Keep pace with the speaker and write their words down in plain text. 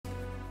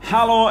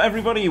Hello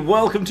everybody,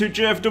 welcome to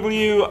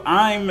JFW.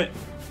 I'm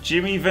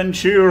Jimmy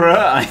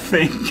Ventura, I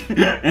think.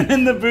 And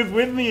in the booth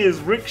with me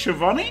is Rick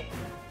Schiavone.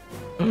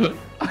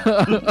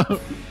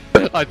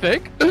 I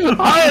think.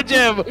 Hi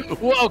Jim,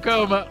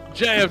 welcome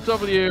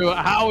JFW.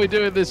 How are we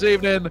doing this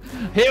evening?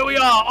 Here we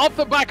are off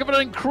the back of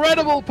an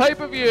incredible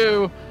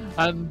pay-per-view.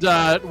 And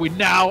we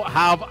now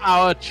have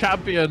our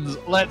champions.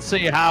 Let's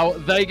see how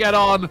they get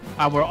on.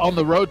 And we're on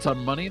the road to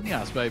Money in the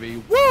Ass,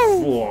 baby.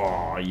 Woo!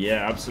 Whoa,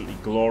 yeah, absolutely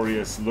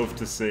glorious. Love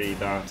to see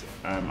that.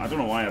 I don't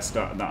know why I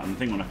started that on the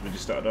thing when I could have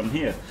just started on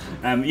here.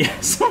 Yeah,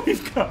 so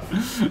we've got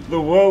the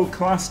World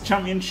Class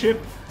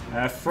Championship.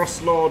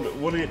 Frostlord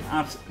won it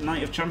at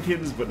Night of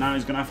Champions, but now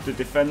he's going to have to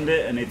defend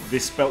it. And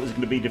this belt is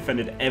going to be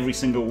defended every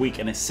single week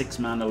in a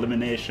 6-man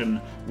elimination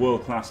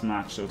World Class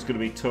match. So it's going to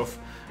be tough.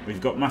 We've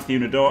got Matthew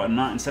Nador and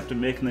Martin Scepter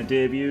making their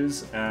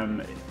debuts,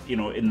 you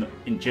know, in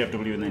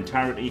JFW in the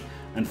entirety.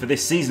 And for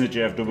this season of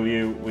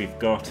JFW, we've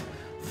got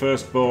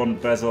Firstborn,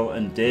 Bezel,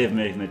 and Dave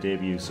making their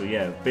debuts. So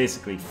yeah,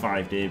 basically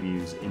 5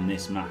 debuts in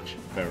this match.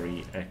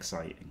 Very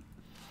exciting.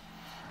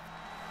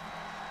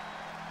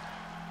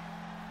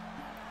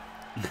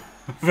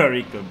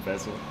 Very good,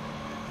 Bezel.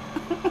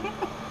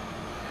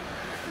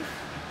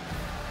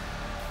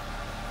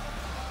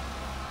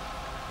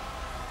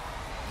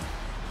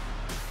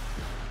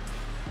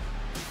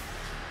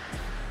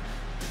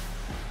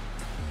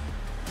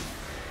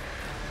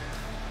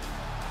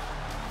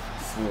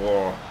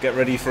 Whoa, get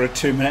ready for a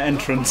 2-minute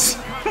entrance.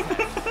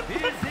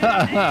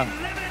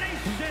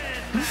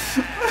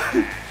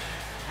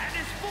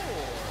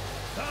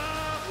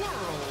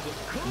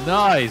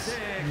 Nice,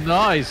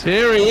 nice.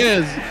 Here he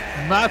is,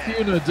 Matthew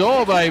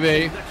Nador,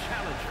 baby.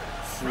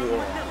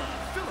 Whoa.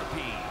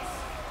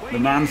 The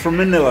man from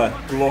Manila,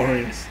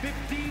 glorious.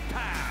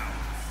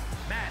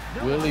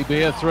 Will he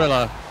be a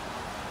thriller?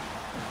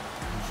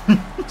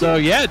 So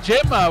yeah,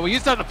 Jim, we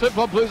used to have the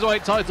Flip-Flop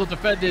Bluesweight title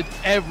defended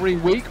every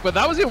week, but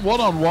that was in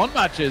one-on-one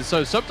matches,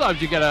 so sometimes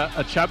you get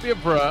a champion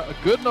for a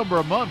good number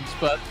of months,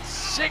 but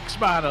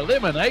 6-man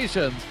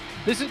eliminations,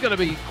 this is going to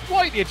be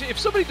quite, if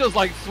somebody does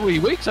like 3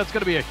 weeks, that's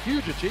going to be a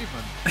huge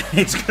achievement.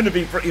 It's going to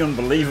be pretty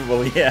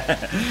unbelievable, yeah.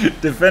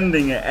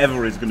 Defending it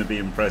ever is going to be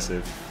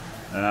impressive.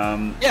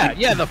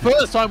 Yeah, the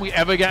first time we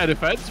ever get a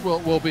defense,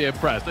 we'll be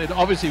impressed. It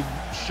obviously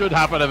should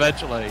happen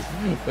eventually,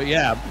 but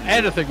yeah,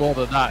 anything more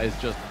than that is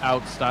just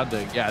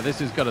outstanding. Yeah,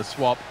 this is going to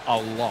swap a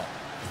lot.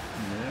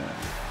 Yeah.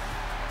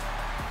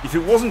 If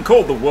it wasn't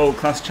called the World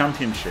Class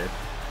Championship,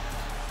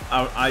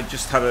 I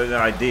just had an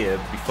idea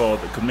before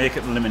that could make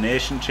it an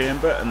elimination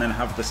chamber and then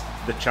have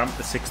the champ,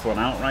 the 6th one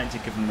outright, to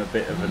give them a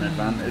bit of an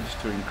advantage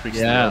to increase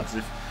the odds.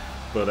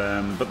 But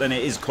then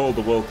it is called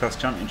the World Class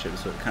Championship,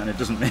 so it kind of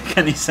doesn't make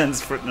any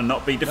sense for it to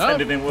not be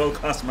defended in World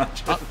Class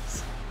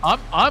matches.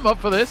 I'm up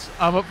for this.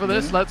 I'm up for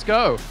this. Let's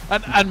go.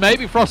 And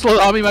maybe Frostlord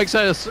Army makes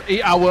us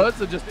eat our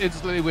words and just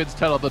instantly wins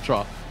 10 on the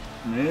trot.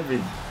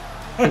 Maybe.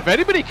 If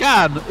anybody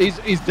can,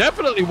 he's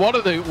definitely one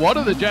of the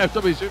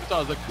JFW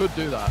superstars that could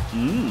do that.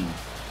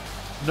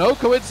 No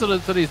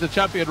coincidence that he's the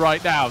champion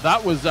right now.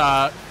 That was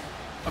a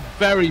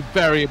very,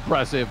 very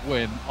impressive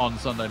win on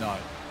Sunday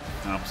night.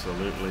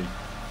 Absolutely.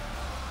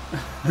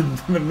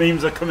 The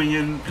memes are coming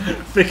in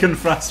thick and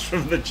fast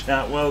from the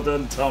chat. Well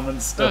done, Tom and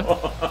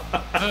Storr.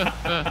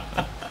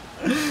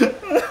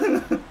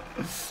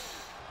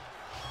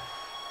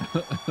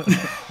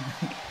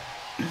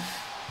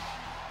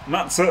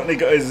 Matt certainly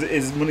got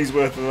his money's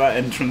worth of that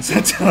entrance, I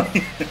tell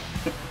you.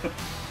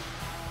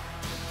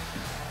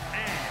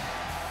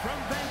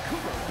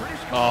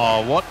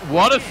 Oh,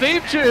 what a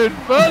theme tune!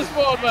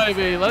 Firstborn,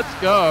 baby, let's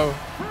go.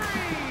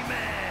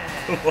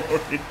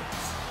 Glorious.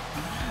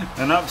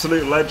 An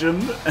absolute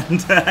legend,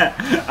 and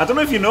I don't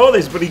know if you know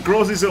this, but he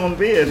grows his own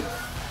beard.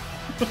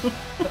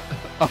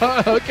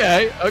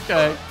 Okay.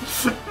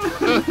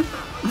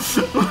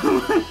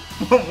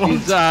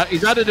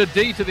 He's added a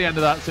D to the end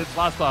of that since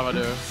last time I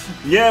knew him.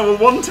 Yeah, well,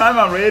 one time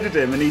I raided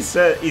him, and he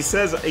said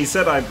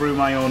I grew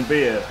my own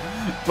beard,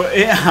 but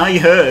I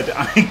heard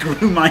I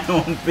grew my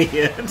own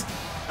beard.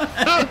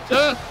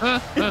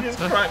 It just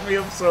cracked me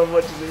up so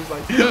much, and he was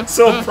like,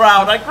 so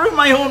proud, I grew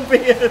my own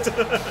beard.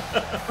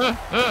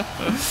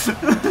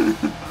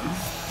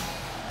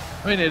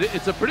 I mean,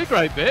 it's a pretty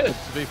great beard,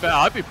 to be fair.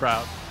 I'd be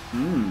proud.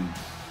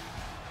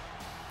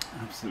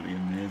 Absolutely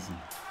amazing.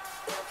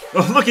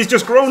 Oh, look, he's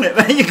just grown it.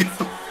 There you go.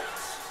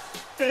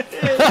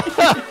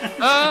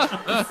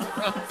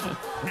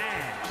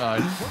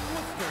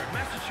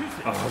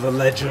 Oh, the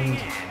legend.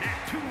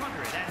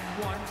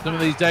 Some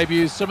of these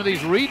debuts, some of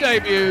these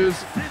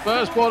re-debuts.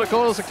 First quarter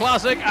calls a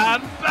classic,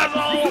 and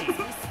Bezel!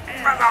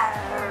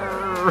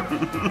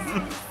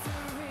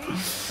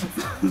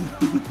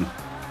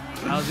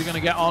 How's he going to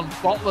get on?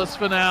 Botless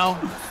for now.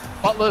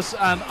 Botless,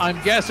 and I'm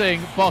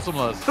guessing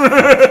bottomless.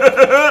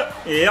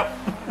 Yep.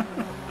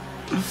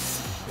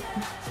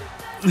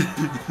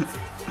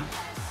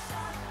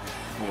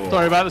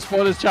 Sorry about the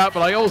spoilers, chat,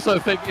 but I also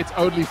think it's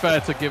only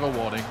fair to give a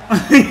warning.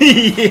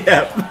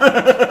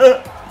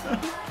 Yep.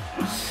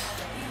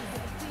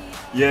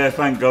 Yeah,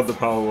 thank God the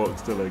power walk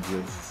still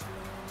exists.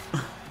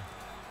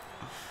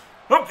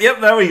 Oh,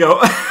 yep, there we go.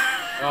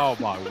 Oh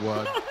my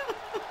word.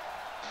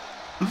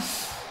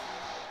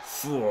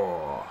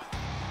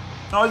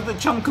 Oh, the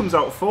champ comes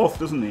out 4th,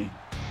 doesn't he?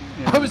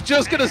 I was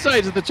just going to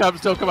say, does the champ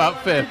still come out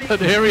 5th?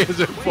 And here he is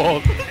in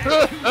 4th.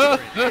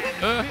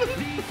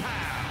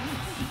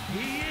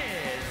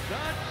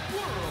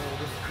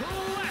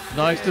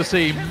 Nice to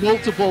see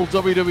multiple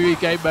WWE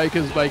game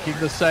makers making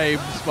the same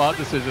smart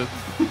decision.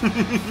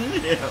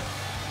 Yeah.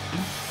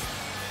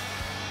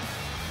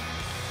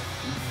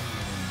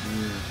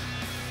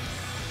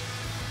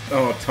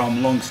 Oh,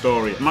 Tom, long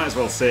story. Might as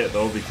well say it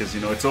though, because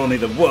you know it's only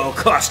the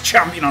world-class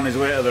champion on his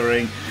way to the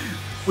ring.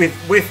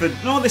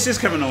 This is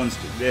Kevin Owens.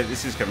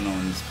 This is Kevin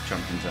Owens'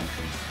 champion's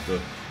entrance. But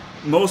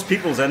most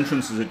people's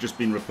entrances have just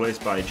been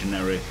replaced by a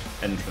generic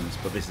entrance,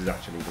 but this is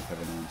actually the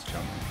Kevin Owens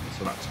champion,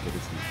 so that's good,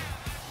 isn't it?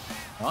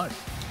 Nice.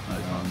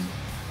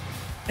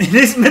 It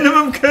is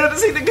minimum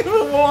courtesy to give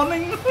a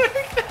warning.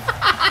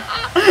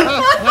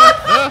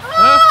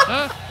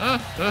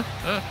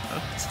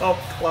 Top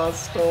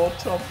class store,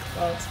 top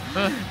class.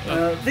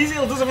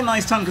 VZL does have a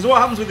nice time, because what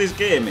happens with this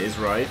game is,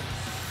 right,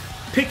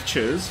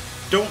 pictures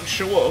don't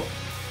show up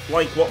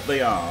like what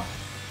they are,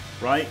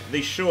 right?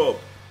 They show up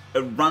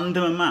a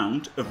random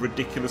amount of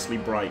ridiculously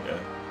brighter.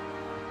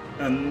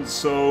 And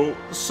so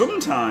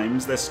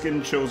sometimes their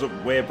skin shows up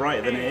way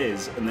brighter than it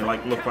is, and they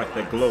like look like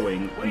they're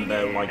glowing, and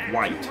they're like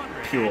white,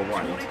 pure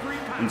white.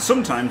 And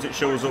sometimes it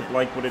shows up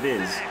like what it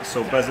is.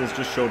 So bezels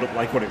just showed up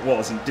like what it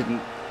was and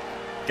didn't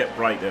get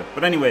brighter.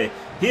 But anyway,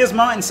 here's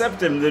Martin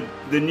Septim,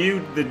 the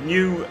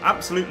new,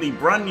 absolutely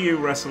brand new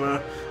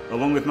wrestler,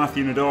 along with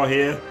Matthew Nador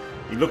here.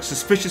 He looks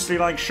suspiciously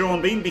like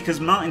Sean Bean because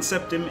Martin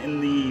Septim in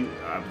the,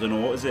 I don't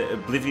know, what is it,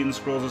 Oblivion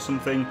Scrolls or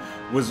something,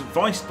 was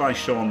voiced by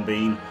Sean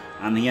Bean.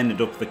 And he ended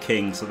up the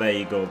king, so there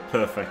you go,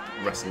 perfect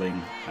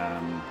wrestling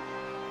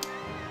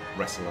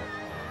wrestler.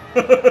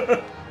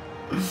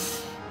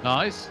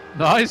 Nice.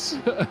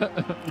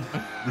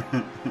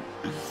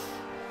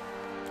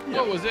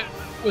 What was it?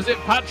 Was it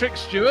Patrick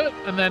Stewart,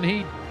 and then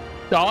he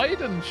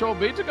died, and Sean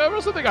Bean took over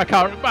or something? I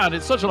can't remember. Man,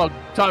 it's such a long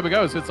time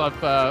ago since I've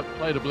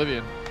played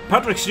Oblivion.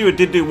 Patrick Stewart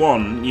did do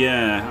one,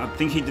 yeah. I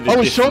think he did. Oh,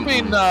 was Sean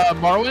Bean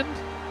Morrowind?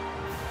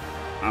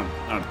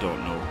 I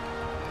don't know.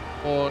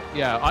 Or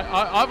yeah,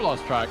 I've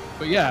lost track,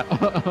 but yeah,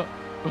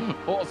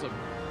 awesome.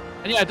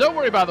 And yeah, don't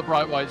worry about the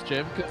bright whites,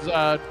 Jim,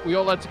 because we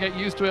all had to get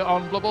used to it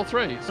on Blood Bowl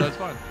 3, so it's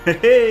fine.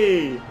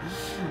 Hey,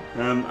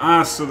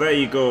 so there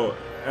you go.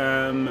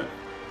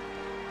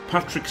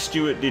 Patrick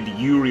Stewart did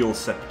Uriel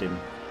Septim,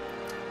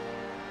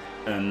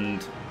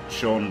 and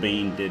Sean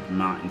Bean did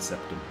Martin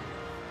Septim.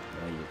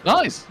 There you go.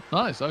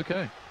 Nice,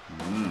 okay.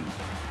 And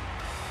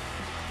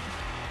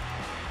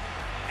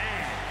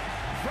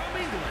from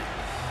England,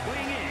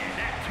 weighing in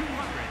at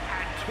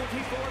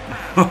 224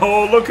 pounds.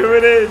 Oh, look who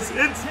it is!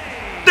 It's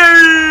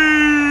Dave!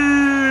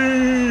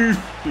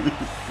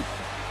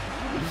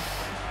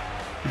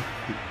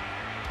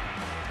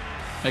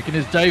 Making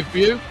his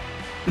debut.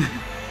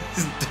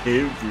 His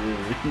debut.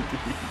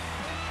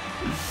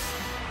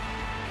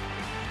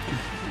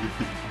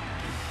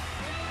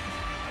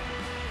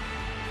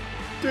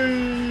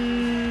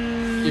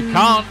 You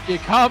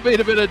can't beat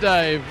a bit of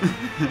Dave.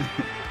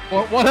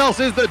 What else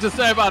is there to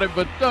say about him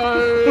but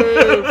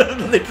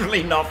Dave?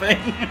 Literally nothing.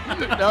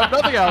 No,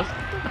 nothing else.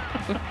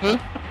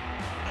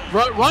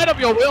 Right up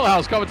your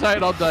wheelhouse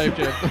commentating on Dave,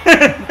 Jim.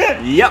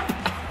 Yep.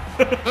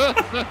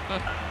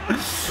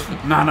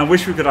 Man, I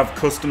wish we could have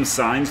custom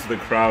signs for the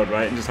crowd,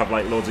 right? And just have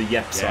like loads of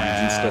yep signs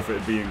and stuff.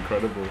 It'd be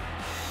incredible.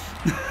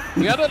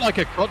 We had like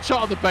a cut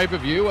shot on the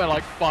pay-per-view where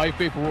like 5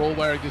 people were all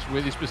wearing this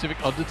really specific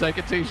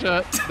Undertaker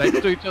t-shirt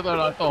next to each other,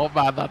 and I thought,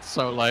 man, that's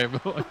so lame.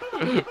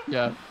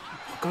 Yeah.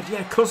 God,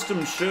 yeah,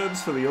 custom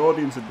shirts for the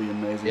audience would be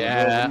amazing.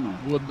 Yeah, well,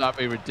 wouldn't that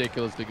be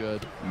ridiculously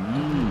good?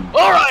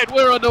 All right,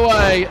 we're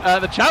underway.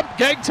 The champ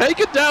getting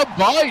taken down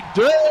by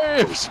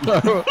Dave.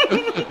 So,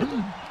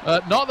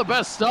 not the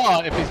best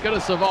start if he's going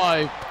to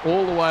survive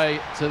all the way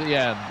to the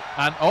end.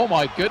 And oh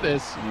my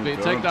goodness, being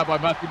taken down by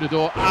Matthew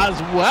Nador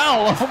as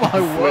well. Oh my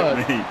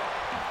word.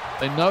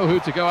 They know who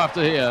to go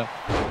after here.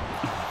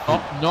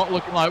 Not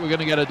looking like we're going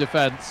to get a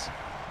defense.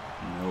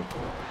 Nope.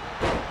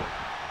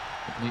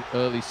 The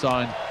early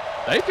sign.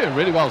 They're doing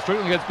really well,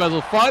 struggling against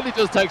Bezel. Finally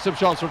does take some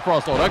shots from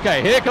Frostlord.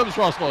 Okay, here comes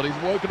Frostlord.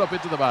 He's woken up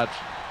into the match.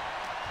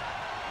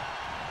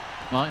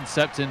 Martin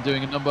Septim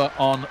doing a number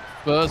on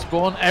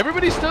Firstborn.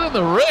 Everybody's still in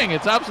the ring.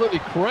 It's absolutely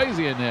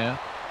crazy in here.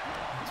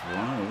 That's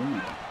wild, isn't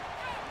it?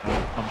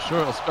 I'm sure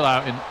it'll spill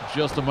out in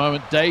just a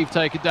moment. Dave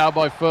taken down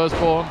by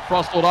Firstborn.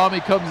 Frostlord Army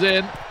comes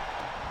in.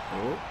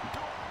 Oh.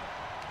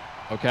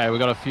 Okay, we've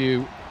got a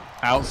few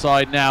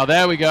outside now.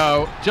 There we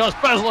go. Just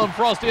Bezel and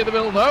Frosty in the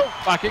middle. No,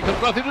 back in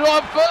comes Matthew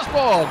Nador.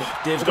 Firstborn.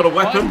 Dave's got a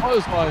weapon.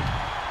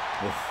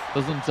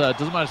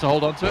 Doesn't manage to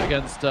hold on to it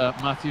against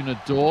Matthew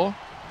Nador.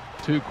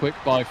 Too quick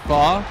by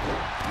far.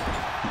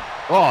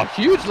 Oh,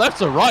 huge left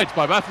to right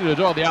by Matthew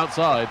Nador on the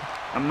outside.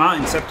 And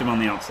Martin Septim on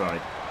the outside.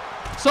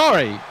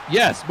 Sorry,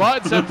 yes,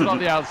 Martin Septim on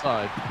the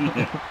outside.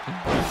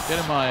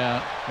 Getting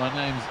my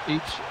names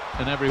each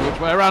and every which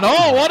way around.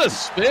 Oh, what a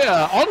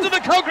spear! Onto the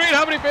concrete.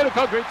 How many feet of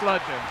concrete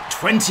tonight, Jim?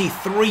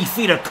 23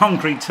 feet of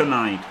concrete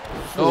tonight.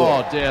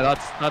 Oh dear,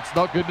 that's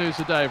not good news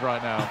for Dave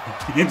right now.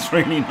 It's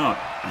really not.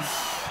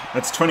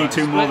 That's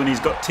 22 more than he's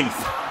got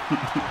teeth.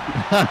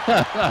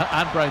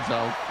 And brain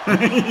cells.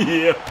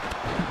 Yeah.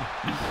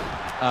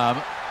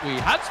 We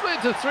had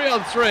split to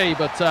 3-on-3,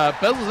 but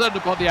Bezel's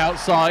ended up on the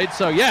outside.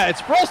 So yeah,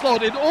 it's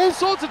Frostlord in all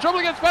sorts of trouble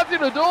against Matthew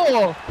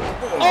Nador.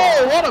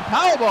 Oh, what a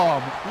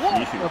powerbomb!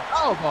 What a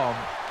powerbomb!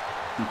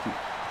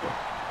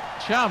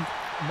 Champ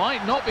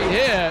might not be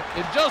here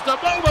in just a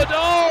moment.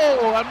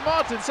 Oh, and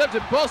Martin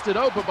Septim busted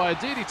open by a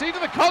DDT to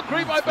the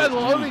concrete by Bezel,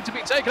 only to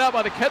be taken out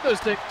by the kendo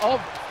stick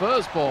of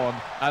Firstborn.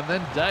 And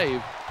then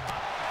Dave.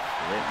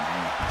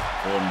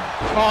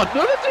 Oh,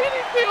 another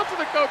DDT onto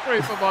the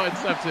concrete for Martin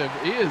Septim.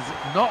 He is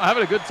not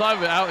having a good time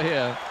of it out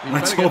here. He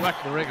better get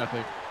back in the ring, I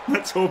think.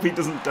 Let's hope he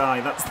doesn't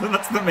die. That's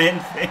the main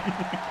thing.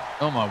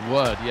 Oh my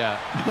word, yeah.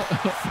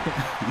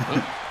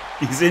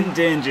 He's in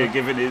danger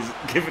given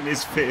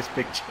his face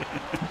picture.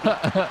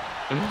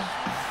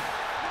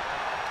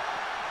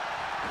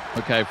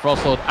 Okay,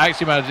 Frostlord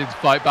actually managing to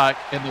fight back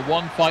in the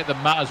one fight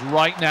that matters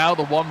right now,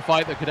 the one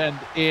fight that could end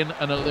in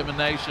an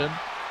elimination.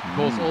 Of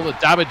course, all the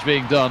damage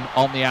being done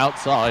on the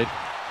outside.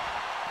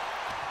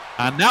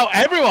 And now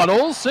everyone,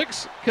 all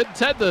 6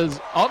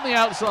 contenders on the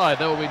outside.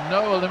 There will be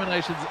no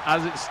eliminations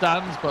as it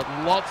stands, but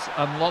lots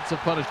and lots of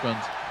punishment.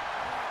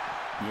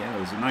 Yeah,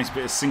 there was a nice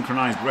bit of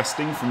synchronized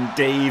wrestling from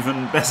Dave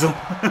and Bezel.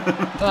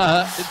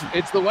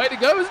 It's the way to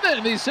go, isn't it?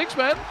 In these 6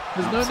 men,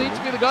 there's no need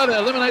to be the guy that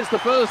eliminates the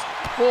first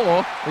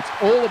 4. It's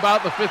all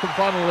about the 5th and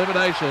final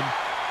elimination.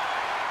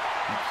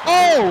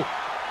 Oh!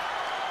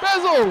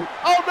 Bezel!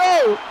 Oh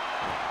no!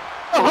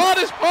 The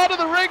hardest part of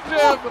the ring,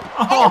 Jim!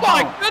 Oh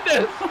my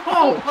goodness!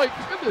 Oh my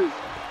goodness!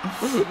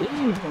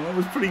 Well, that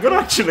was pretty good,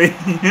 actually.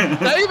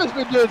 Dave has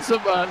been doing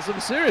some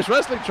serious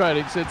wrestling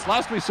training since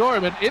last we saw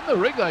him, and in the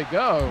ring they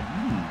go.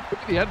 Look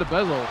at the end of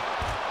Bezel.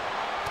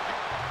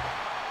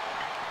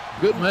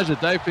 Good measure.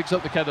 Dave picks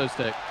up the kendo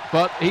stick,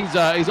 but he's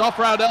off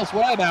round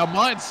elsewhere now.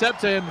 Mind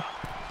Septim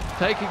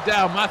taking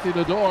down Matthew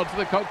Nador onto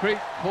the concrete,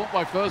 caught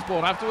by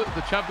Firstborn afterwards.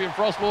 The champion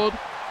Frostlord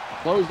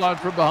clothesline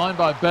from behind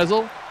by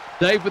Bezel.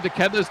 Dave with the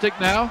kendo stick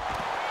now.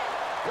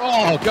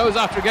 Oh, goes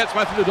after against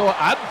Matthew Nador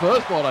and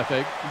Firstborn, I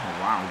think. Oh,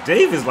 wow,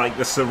 Dave is like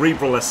the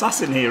cerebral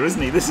assassin here,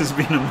 isn't he? This has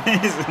been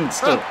amazing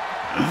stuff.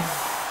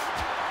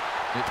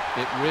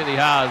 It really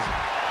has.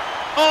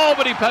 Oh,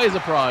 but he pays a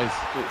price.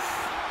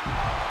 Oof.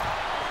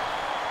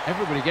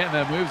 Everybody getting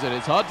their moves in.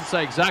 It's hard to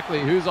say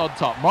exactly who's on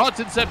top.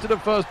 Martin Septim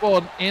and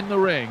Firstborn in the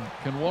ring.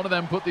 Can one of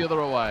them put the other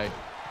away?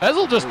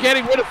 Bezel just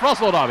getting rid of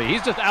Frostlord Army.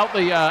 He's just out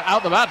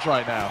the match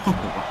right now. Oh,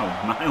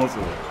 wow, miles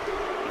away.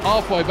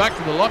 Halfway back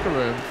to the locker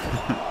room.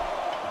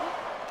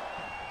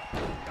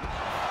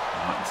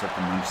 Martin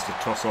Septim managed to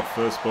toss off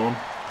Firstborn.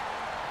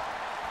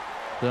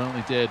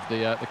 Certainly did.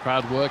 The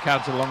crowd were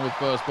counted along with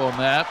Firstborn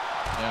there.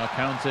 They are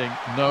counting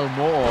no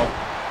more.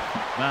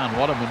 Man,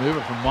 what a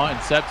maneuver from Martin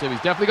Septim.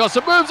 He's definitely got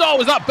some moves. Oh,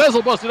 was that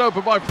Bezel busted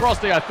open by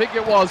Frosty? I think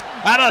it was.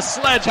 And a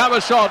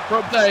sledgehammer shot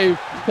from Dave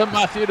to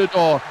Matthew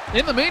Nador.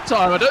 In the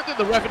meantime, I don't think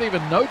the ref had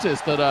even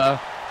noticed that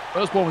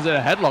Firstborn was in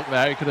a headlock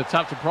there. He could have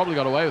tapped and probably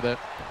got away with it.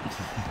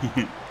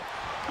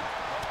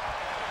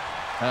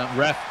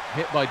 Ref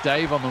hit by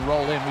Dave on the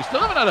roll in. We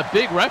still haven't had a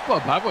big ref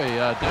bump, have we?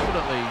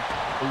 Definitely.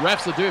 The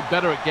refs are doing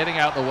better at getting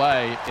out the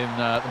way in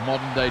the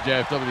modern day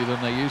JFW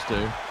than they used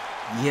to.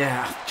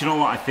 Yeah, do you know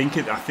what? I think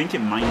it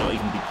might not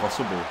even be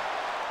possible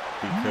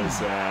because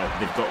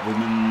they've got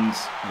women's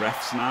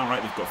refs now,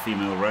 right? They've got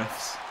female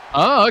refs.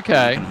 Oh,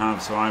 okay.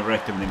 So I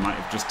reckon they might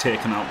have just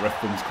taken out ref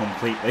bumps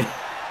completely.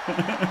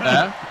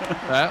 Yeah,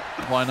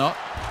 why not?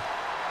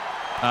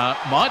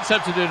 Mind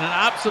Septim doing an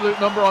absolute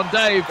number on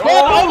Dave.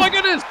 Oh my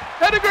goodness!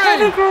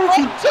 Pedigree!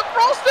 To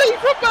Frosty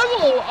from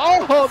Bezel!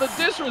 Oh, the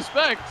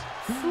disrespect!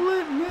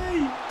 Flip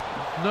me!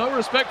 No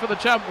respect for the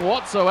champ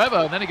whatsoever.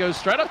 And then he goes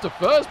straight up to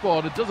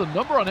Firstborn and does a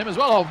number on him as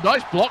well. Oh,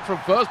 nice block from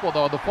Firstborn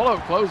though on the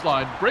follow-up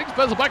clothesline. Brings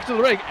Bezel back to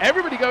the ring.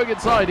 Everybody going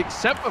inside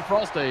except for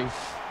Frosty.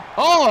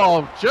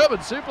 Oh, German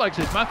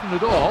suplexes. Matthew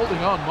Nador holding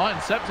on. Martin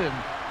Septim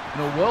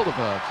in a world of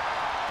hurt.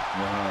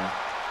 Wow.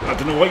 I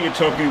don't know what you're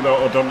talking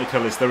about,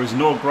 Odontocalis. There is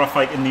no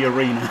graphite in the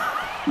arena.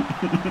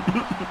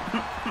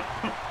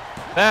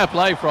 Fair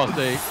play,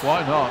 Frosty.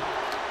 Why not?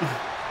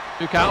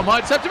 Two count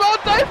Martin Septim. Oh,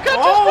 Dave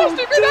catches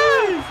Frosty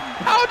midair.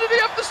 How did he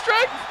have the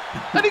strength?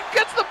 And he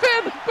gets the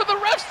pin, but the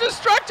ref's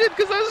distracted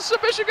because there's a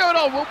submission going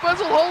on. Will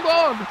Bezel hold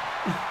on?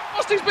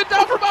 Frosty's been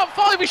down for about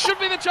 5. He shouldn't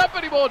be the champ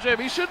anymore, Jim.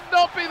 He should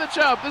not be the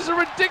champ. This is a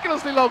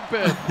ridiculously long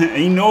pin.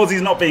 He knows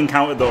he's not being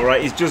counted though,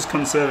 right? He's just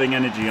conserving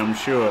energy, I'm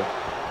sure.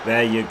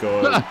 There you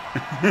go.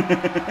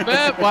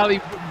 Well, he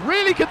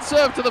really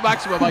conserved to the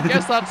maximum. I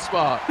guess that's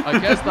smart.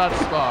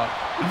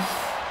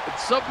 At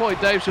some point,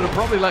 Dave should have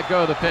probably let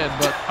go of the pin,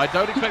 but I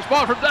don't expect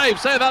smart from Dave.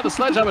 Say that, the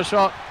sledgehammer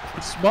shot.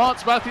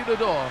 Smarts Matthew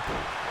Nador.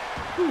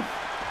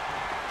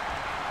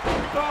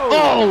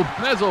 Oh,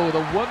 Bezel with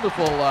a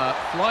wonderful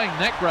flying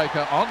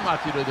neckbreaker on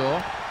Matthew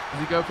Nador. Does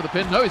he go for the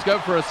pin? No, he's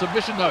going for a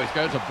submission. No, he's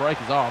going to break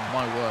his arm.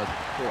 My word.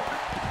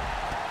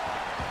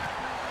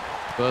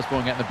 First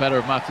one getting the better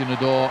of Matthew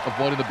Nador,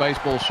 avoiding the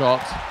baseball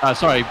shots.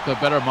 Sorry, the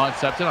better of Mike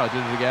Septon. I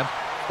did it again.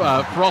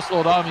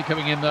 Frostlord Army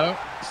coming in, though.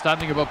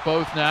 Standing above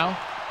both now.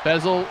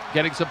 Bezel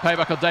getting some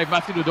payback on Dave.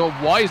 Matthew Nador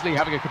wisely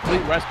having a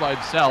complete rest by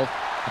himself.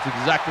 That's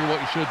exactly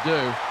what you should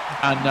do.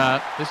 And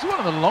this is one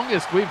of the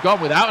longest we've gone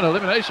without an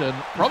elimination.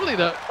 Probably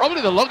the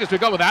longest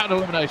we've gone without an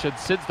elimination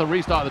since the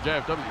restart of the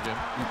JFW, Jim.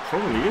 It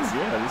probably is,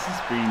 yeah. This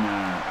has been...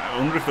 I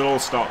wonder if they'll all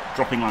start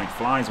dropping like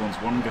flies once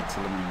one gets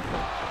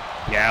eliminated.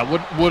 Yeah,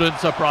 wouldn't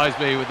surprise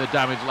me with the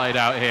damage laid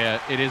out here.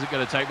 It isn't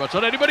going to take much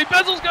on anybody.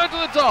 Bezel's going to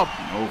the top.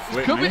 Oh,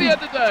 flip Could be the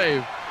end of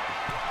Dave.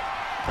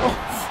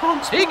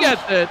 Oh, he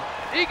gets it.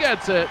 He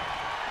gets it.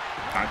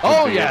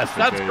 Oh, yes,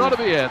 that's got to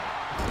be it.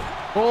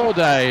 Poor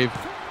Dave.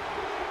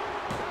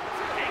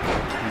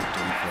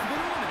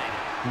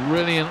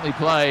 Brilliantly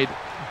played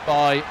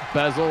by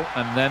Bezel.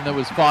 And then there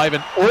was 5,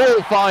 and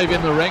all 5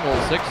 in the ring.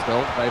 All 6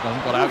 still. Dave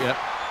hasn't got out yet.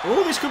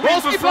 Oh, this could be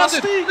for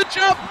Frosty. The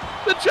jump.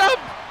 The jump.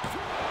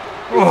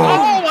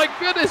 Oh my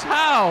goodness,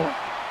 how?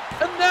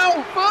 And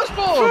now,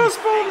 firstborn!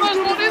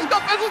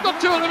 Bezel's got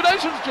 2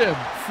 eliminations, Jim.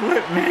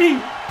 Flip me.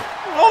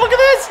 Oh, look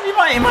at this. He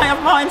might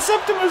have Martin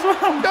Septum as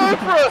well. Going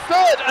for a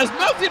third as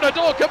Matthew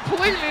Nador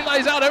completely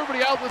lays out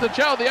everybody else with the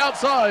chow on the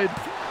outside.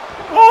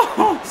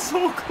 Oh,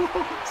 so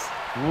close.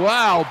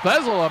 Wow,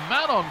 Bezel, a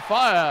man on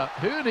fire.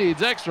 Who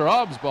needs extra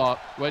arm spot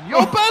when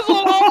you're Bezel?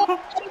 Oh,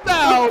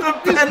 now.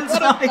 The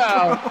Benzai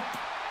drop.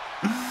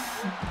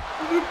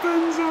 The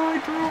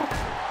Benzai drop.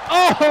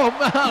 Oh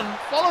man,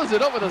 follows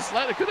it up with a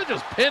sledge. Could have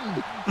just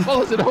pinned.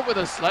 Follows it up with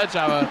a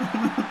sledgehammer.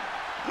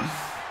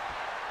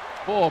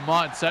 Poor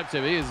Martin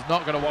Septim. He is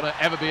not going to want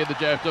to ever be in the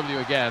JFW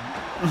again.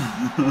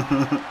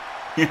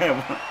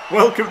 Yeah,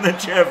 welcome to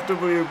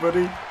JFW,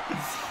 buddy.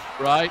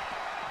 Right.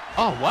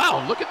 Oh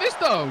wow, look at this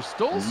though.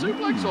 Stall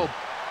suplex or...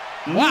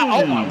 Wow,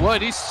 oh my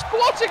word, he's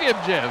squatting him,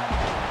 Jim.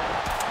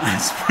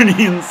 That's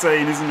pretty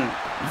insane, isn't it?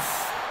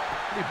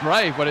 Pretty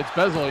brave when it's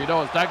Bezel, you know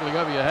what's dangling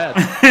over your head.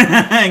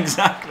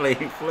 Exactly,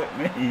 flip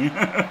me.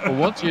 For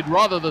once you'd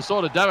rather the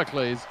sword of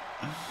Damocles.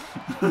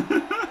 It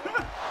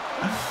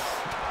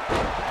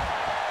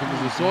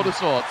was the sword of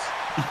sorts.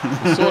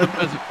 The sword of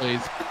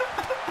Bezocles.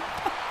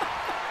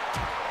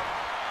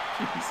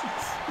 Jesus.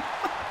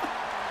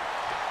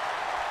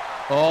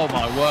 Oh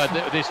my word,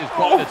 this is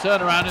quite a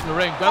turnaround in the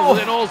ring. Bezel's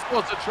in all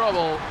sorts of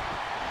trouble.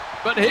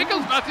 But here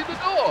comes Matthew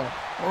Nador.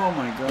 Oh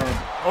my god.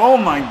 Oh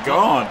my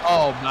god.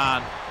 Oh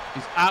man.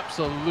 He's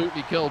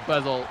absolutely killed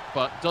Bezel,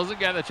 but doesn't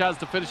get the chance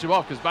to finish him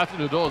off because Matthew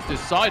Nador's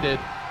decided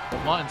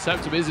that Martin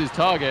Septum is his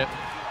target.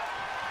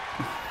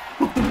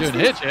 Doing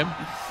hit him.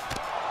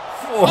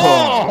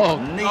 Oh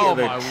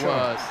my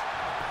word.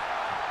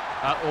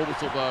 That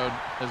orbital bone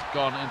has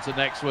gone into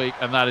next week,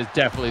 and that is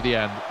definitely the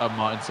end of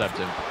Martin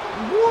Septum.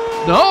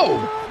 What?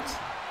 No!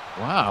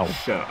 Wow.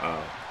 Shut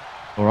up.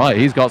 All right,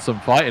 he's got some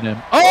fight in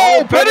him.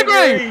 Oh,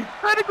 pedigree!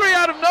 Pedigree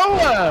out of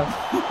nowhere!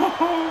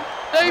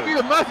 Debut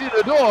of Matthew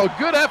Nador.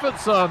 Good effort,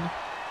 son.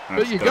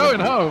 But you're going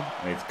home.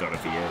 It's got to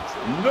be it.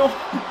 No.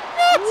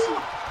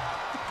 What?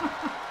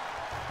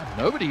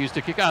 Nobody used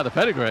to kick out of the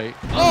pedigree.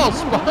 Oh,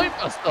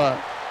 Spinebuster.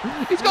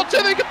 He's got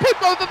 2. They can pick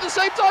both at the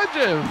same time,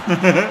 Jim.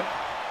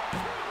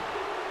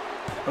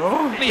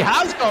 Oh. And he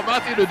has got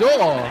Matthew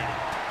Nador.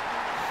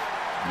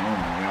 Oh,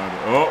 my God.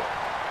 Oh.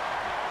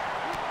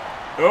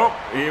 Oh,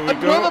 here we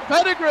go. Another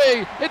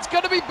pedigree. It's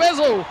going to be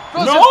Bezel. No!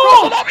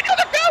 Oh, we got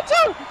the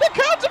counter. The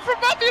counter from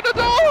Matthew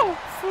Nador.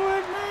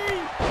 Flip me.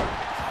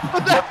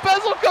 But then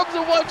Bezel comes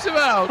and wipes him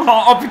out.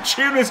 Oh,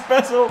 opportunist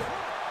Bezel.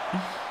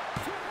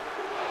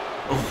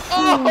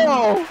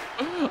 Oh,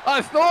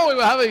 I thought we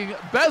were having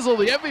Bezel,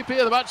 the MVP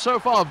of the match so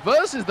far,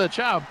 versus the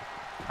champ.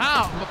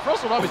 How?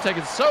 Frostlord Army's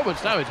taken so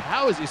much damage.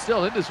 How is he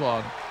still in this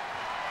one?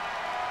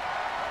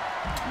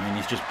 I mean,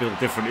 he's just built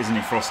different, isn't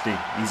he, Frosty?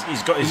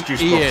 He's got his juice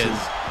He boxes. is.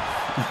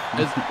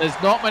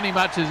 There's not many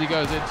matches he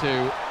goes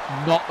into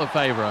not the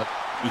favourite.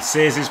 He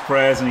says his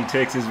prayers and he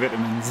takes his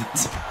vitamins.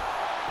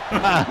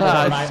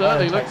 It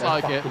certainly looks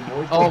like it.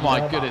 Oh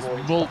my goodness,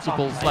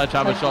 multiple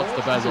sledgehammer shots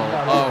to Bezel.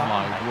 Oh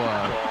my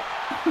word.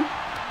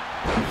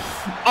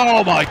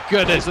 Oh my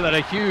goodness, and then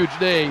a huge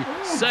knee.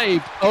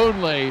 Saved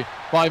only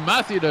by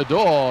Matthew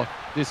Nador.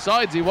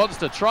 Decides he wants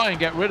to try and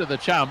get rid of the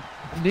champ.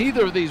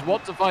 Neither of these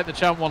want to fight the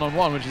champ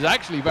one-on-one, which is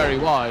actually very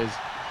wise.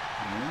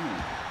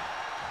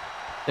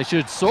 They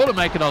should sort of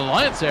make an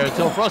alliance here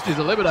until Frosty's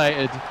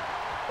eliminated.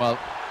 Well,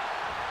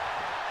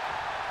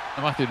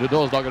 Matthew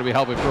Nador's not going to be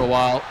helping for a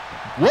while.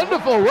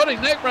 Wonderful running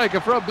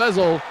neckbreaker from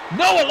Bezel.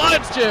 No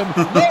alliance, Jim.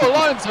 No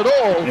alliance at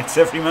all. It's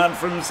every man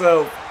for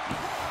himself.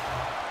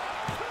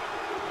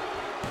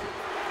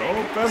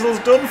 Oh, Bezel's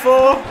done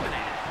for.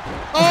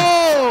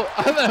 Oh,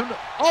 and then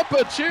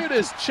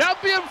opportunist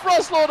champion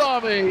Frostlord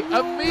Army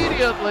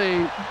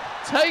immediately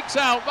takes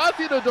out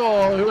Matthew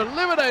Nador, who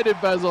eliminated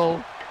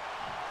Bezel.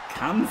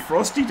 Can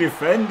Frosty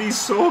defend? He's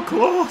so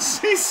close.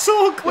 He's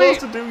so close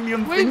to doing the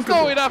unthinkable. We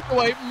thought we'd have to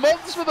wait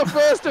months for the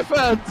first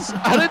defense,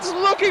 and it's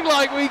looking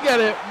like we get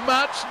it.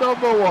 Match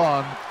number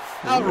 1.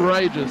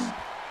 Outrageous.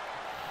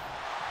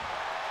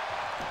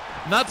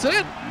 And that's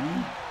it.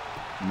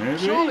 Maybe.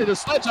 Surely the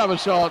sledgehammer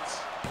shots.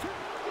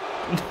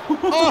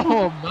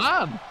 Oh,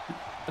 man.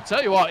 I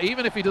tell you what,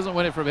 even if he doesn't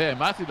win it from here,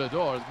 Matthew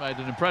Ledore has made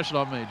an impression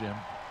on me, Jim.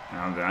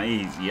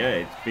 Yeah,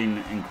 it's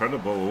been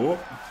incredible. Oh.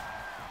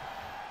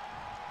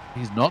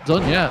 He's not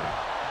done yet.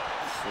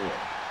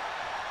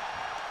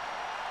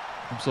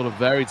 Some sort of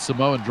varied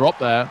Samoan drop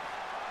there.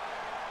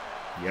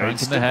 Yeah, in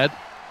the head.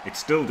 It's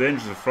still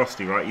dangerous for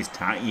Frosty, right?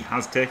 He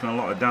has taken a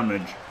lot of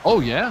damage. Oh,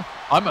 yeah.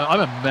 I'm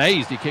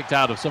amazed he kicked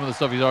out of some of the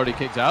stuff he's already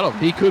kicked out of.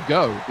 He could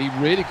go. He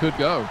really could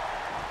go.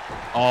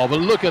 Oh, but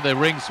look at the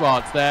ring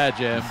smarts there,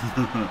 Jim.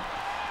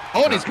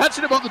 Oh, and he's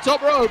catching him on the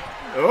top rope.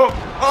 Oh,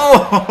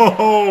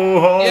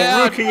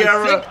 yeah, rookie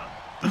error.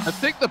 I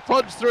think the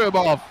punch threw him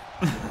off.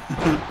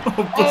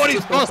 Oh, and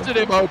he's busted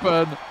him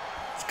open.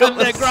 And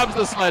then grabs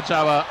the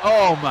sledgehammer.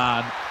 Oh,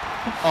 man.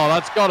 Oh,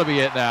 that's got to be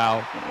it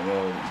now.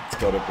 Oh, it's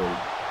got to be.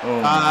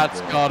 Oh,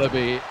 that's got to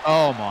be.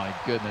 Oh, my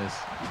goodness.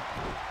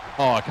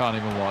 Oh, I can't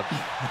even watch.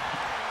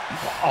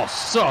 Oh,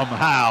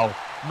 somehow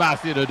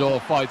Matthew Nadal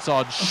fights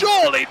on.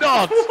 Surely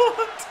not.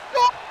 What?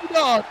 Surely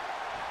not.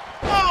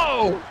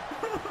 Oh.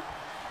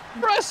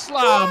 Press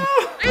slam.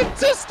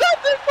 Into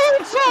standing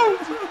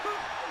moonsault.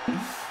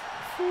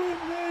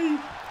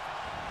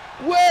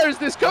 Where is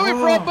this coming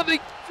from? But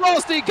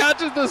Frosty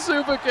catches the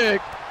super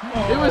kick.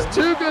 It was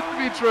too good to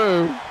be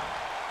true.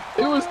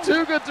 It was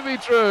too good to be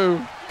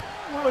true.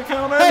 Well, I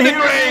can't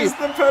pedigree.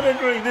 The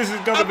pedigree. This has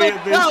got to be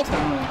at this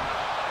time.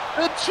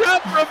 The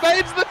champ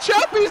remains the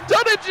champ. He's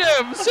done it,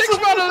 Jim.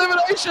 6-man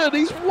elimination.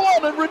 He's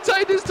won and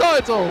retained his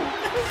title.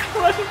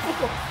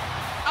 Incredible.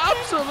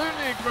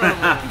 Absolutely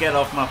incredible. Get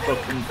off my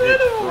fucking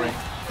pit,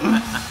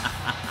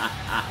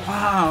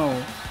 Wow.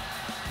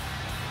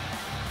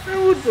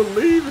 Who would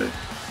believe it?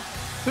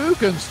 Who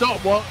can stop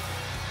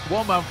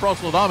one-man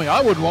Frostland Army?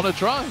 I wouldn't want to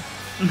try.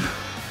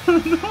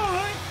 No,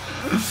 right?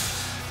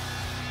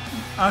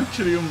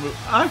 Actually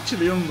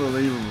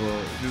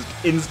unbelievable. Just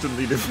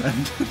instantly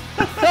defended.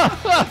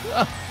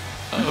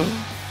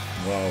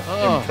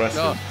 Wow, impressive.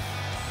 God.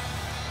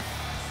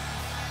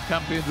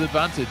 Champion's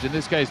advantage, in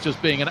this case,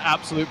 just being an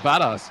absolute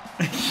badass.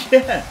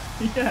 Yeah.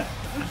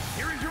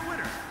 Here is your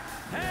winner,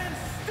 and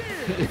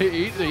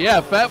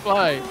yeah, fair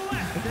play.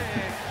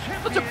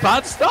 Such a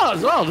bad start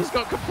as well. Just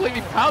got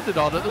completely pounded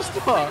on at the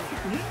start.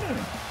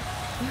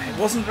 Yeah. It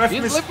wasn't ref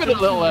He's limping a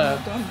little there.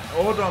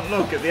 Hold on,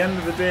 look, at the end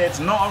of the day, it's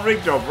not a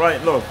rig job,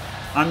 right? Look,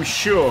 I'm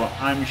sure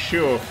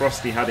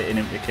Frosty had it in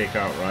him to kick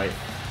out, right?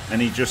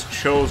 And he just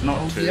chose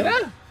not to.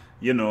 Yeah.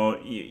 You know,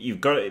 you've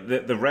got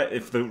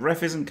if the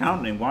ref isn't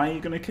counting, why are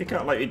you going to kick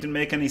out? Like, it didn't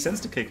make any sense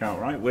to kick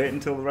out, right? Wait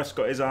until the ref's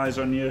got his eyes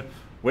on you,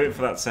 wait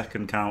for that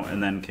second count,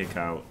 and then kick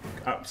out.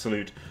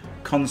 Absolute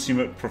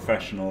consummate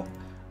professional.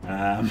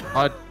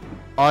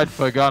 I'd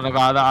forgotten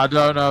about that. I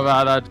don't know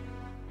about that.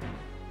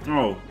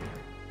 Oh,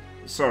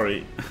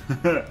 sorry.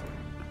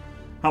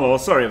 Hello,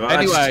 sorry about that.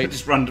 Anyway, I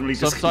just randomly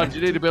sometimes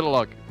you need a bit of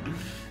luck.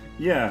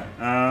 Yeah.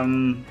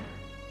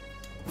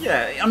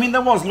 Yeah, I mean,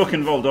 there was luck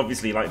involved,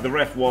 obviously. Like, the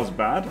ref was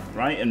bad,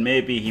 right? And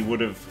maybe he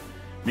wouldn't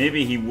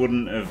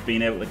have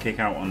been able to kick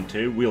out on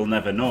 2. We'll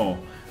never know.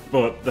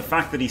 But the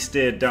fact that he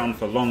stayed down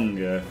for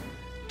longer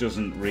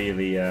doesn't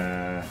really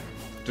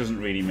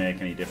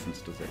make any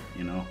difference, does it?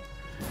 You know.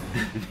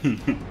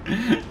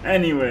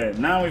 Anyway,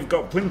 now we've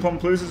got Plim Pom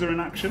Ploozers are in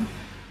action.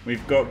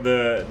 We've got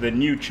the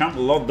new champ,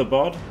 Lod the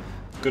Bod.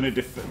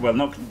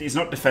 He's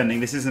not defending.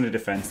 This isn't a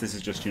defense. This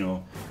is just, you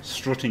know,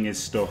 strutting his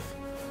stuff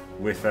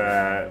with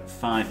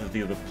 5 of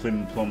the other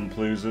Plim Plum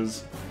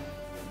Ploozers.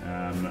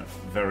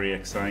 Very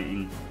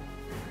exciting.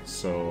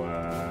 So,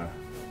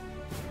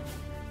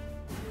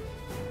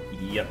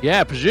 yep.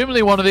 Yeah,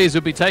 presumably one of these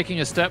would be taking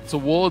a step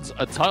towards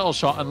a title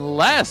shot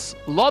unless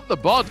Lod the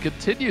Bod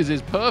continues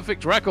his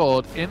perfect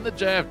record in the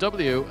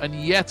JFW and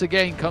yet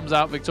again comes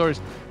out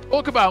victorious.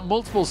 Talk about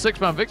multiple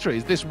 6-man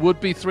victories. This would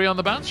be 3 on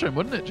the bandstream,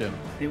 wouldn't it, Jim?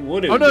 It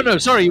would. No,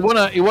 sorry. He won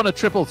a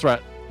triple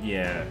threat.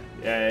 Yeah.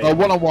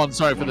 One-on-one,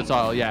 sorry, for the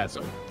title. Yeah,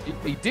 so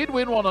he did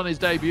win one on his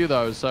debut,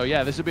 though. So,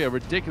 yeah, this would be a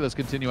ridiculous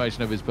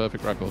continuation of his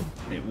perfect record.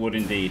 It would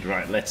indeed.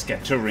 Right, let's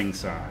get to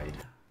ringside.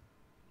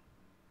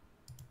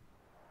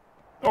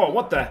 Oh,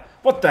 what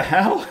the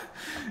hell?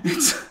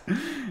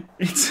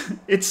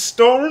 It's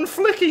Store and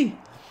Flicky.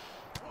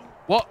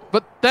 What?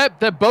 But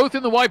they're both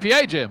in the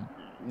YPA, Jim.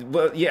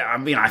 Well, yeah, I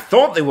mean, I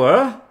thought they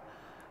were,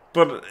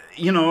 but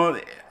you know,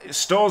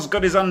 Store's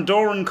got his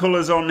Andorran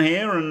colours on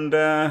here, and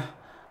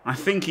I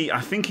think he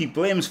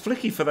blames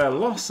Flicky for their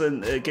loss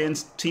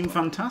against Team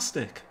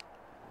Fantastic.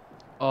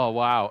 Oh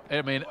wow!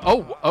 I mean,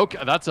 okay,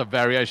 that's a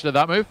variation of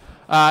that move.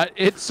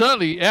 It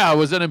certainly,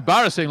 was an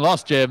embarrassing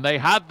loss, Jim. They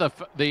had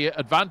the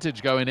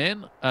advantage going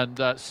in, and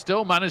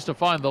still managed to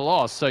find the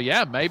loss. So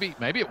yeah, maybe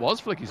it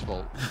was Flicky's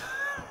fault.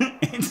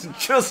 It's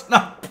just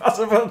not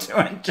possible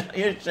to enjoy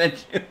a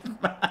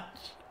scheduled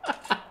match.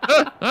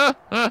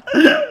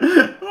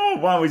 Oh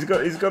wow, he's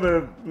got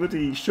a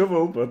bloody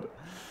shovel, but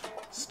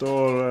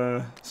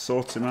Store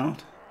sorts him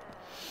out.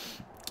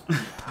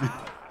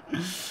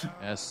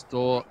 Yeah,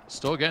 Store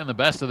getting the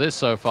best of this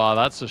so far,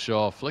 that's for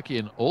sure. Flicky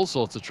in all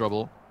sorts of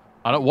trouble.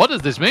 What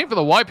does this mean for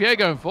the YPA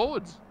going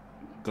forwards?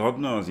 God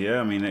knows, yeah.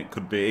 I mean, it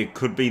could be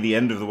the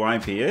end of the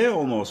YPA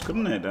almost,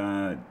 couldn't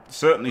it?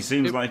 Certainly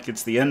seems like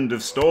it's the end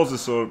of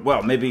Store's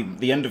well, maybe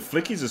the end of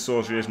Flicky's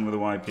association with the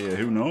YPA.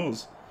 Who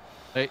knows?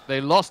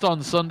 They lost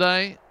on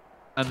Sunday,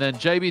 and then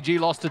JBG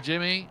lost to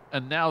Jimmy,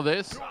 and now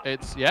this.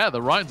 It's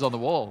the writing's on the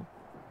wall.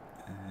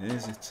 It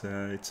is.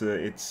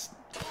 It's.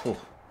 Oh,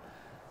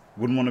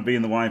 wouldn't want to be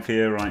in the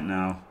YPA right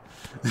now.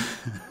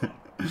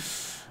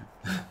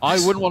 I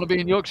wouldn't want to be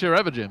in Yorkshire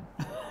ever, Jim.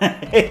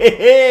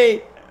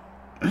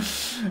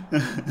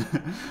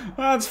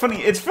 Well, it's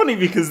funny. It's funny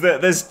because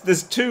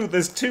there's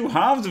two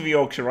halves of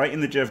Yorkshire, right, in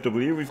the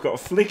JFW. We've got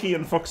Flicky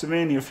and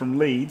Foxomania from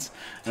Leeds,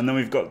 and then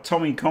we've got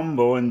Tommy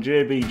Combo and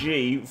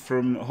JBG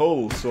from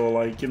Hull. So,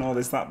 like, you know, there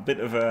is that bit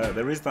of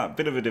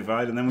a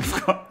divide, and then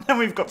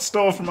we've got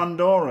Store from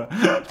Andorra.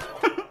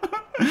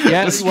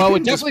 Yes, well, we're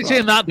definitely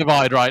seeing that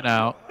divide right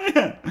now.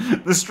 Yeah,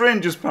 the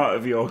strangest part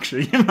of Yorkshire,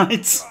 you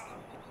might say.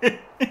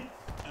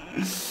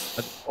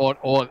 Or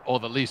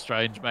the least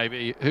strange,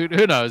 maybe. Who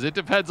knows? It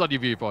depends on your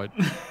viewpoint.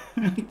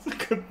 That's a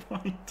good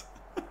point.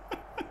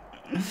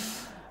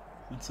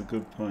 That's a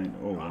good point.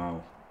 Oh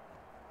wow.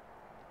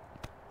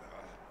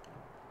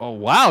 Oh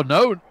wow!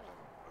 No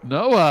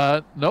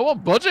one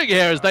budging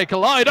here as they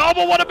collide. Oh,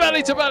 but what a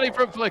belly to belly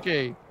from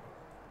Flicky.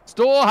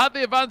 Store had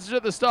the advantage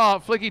at the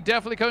start. Flicky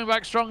definitely coming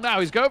back strong now.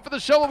 He's going for the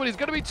shovel, but he's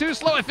going to be too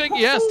slow, I think.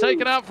 Yes,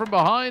 taken out from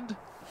behind.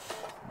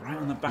 Right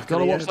on the back. Got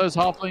to watch those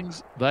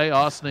halflings. They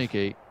are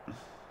sneaky.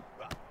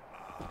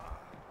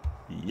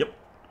 Yep.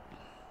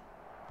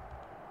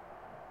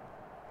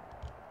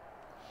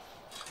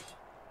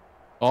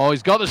 Oh,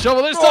 he's got the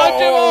shovel this time,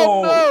 Jim.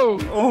 Oh,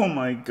 no. Oh,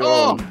 my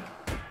God.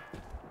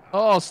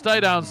 Oh, stay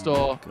down,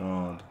 Store. Oh,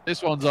 God.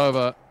 This one's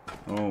over.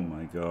 Oh,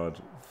 my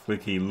God.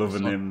 Flicky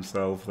loving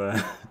himself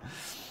there.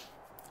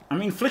 I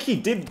mean,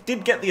 Flicky did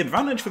get the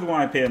advantage for the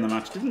YP in the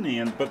match, didn't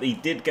he? But he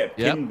did get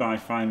pinned by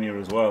Fimir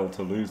as well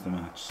to lose the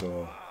match,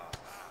 so...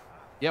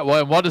 Yeah, well,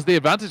 and what does the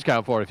advantage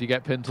count for if you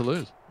get pinned to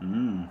lose?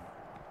 Oh,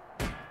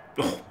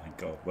 my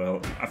God.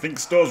 Well, I think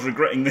Store's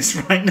regretting this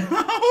right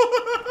now.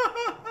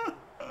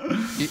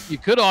 You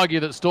could argue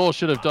that Store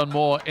should have done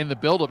more in the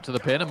build-up to the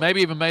pin and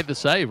maybe even made the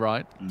save,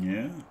 right?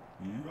 Yeah.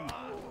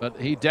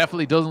 But he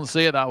definitely doesn't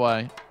see it that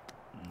way.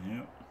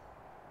 Yeah.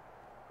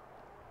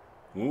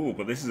 Ooh,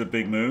 but this is a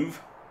big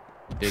move.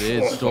 It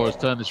is. Store has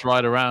turned this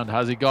right around.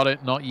 Has he got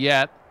it? Not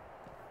yet.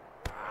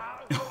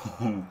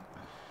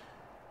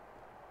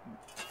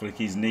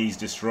 Flicky's knees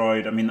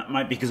destroyed. I mean, that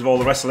might be because of all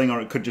the wrestling,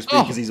 or it could just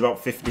be because he's about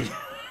 50.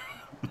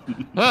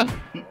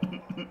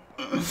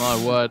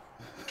 My word.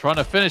 Trying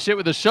to finish it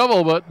with the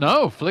shovel, but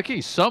no.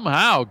 Flicky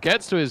somehow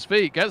gets to his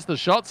feet, gets the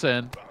shots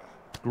in.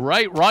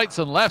 Great rights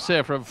and lefts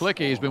here from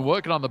Flicky. He's been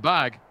working on the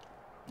bag.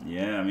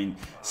 Yeah, I mean,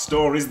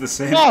 Store is the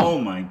same. Oh,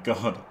 my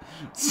God.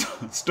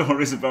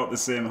 Store is about the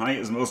same height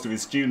as most of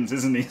his students,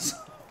 isn't he?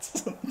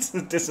 It's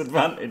a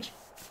disadvantage.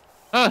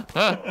 Oh,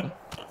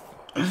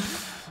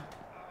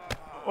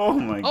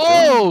 my God.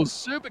 Oh,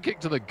 super kick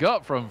to the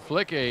gut from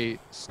Flicky.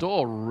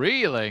 Store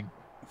reeling.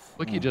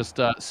 Flicky just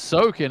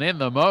soaking in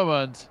the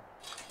moment.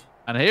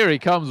 And here he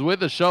comes with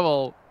the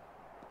shovel.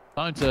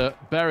 Time to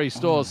bury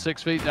Store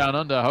 6 feet down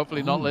under.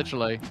 Hopefully not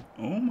literally.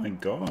 Oh, my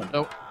God.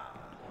 Nope.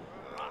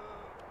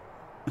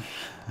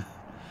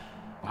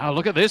 Wow,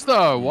 look at this,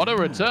 though. What a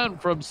return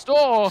from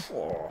Store.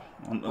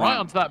 Right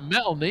onto that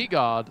metal knee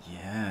guard.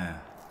 Yeah.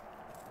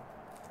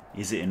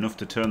 Is it enough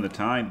to turn the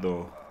tide,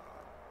 though?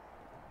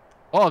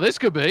 Oh, this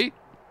could be.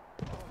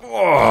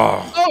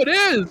 Oh, it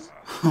is.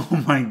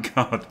 Oh, my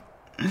God.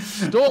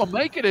 Store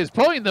making his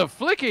point that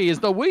Flicky is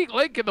the weak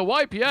link in the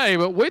YPA,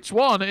 but which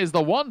one is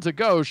the one to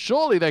go?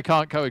 Surely they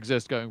can't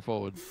coexist going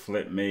forward.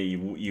 Flip me,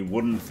 you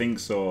wouldn't think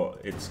so.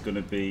 It's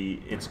gonna be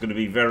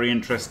very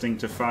interesting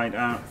to find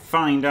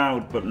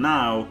out. But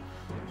now,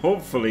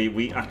 hopefully,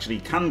 we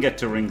actually can get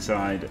to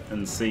ringside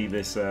and see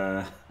this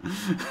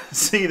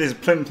see this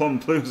Plim Plom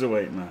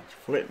Ploozerweight match.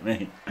 Flip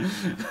me.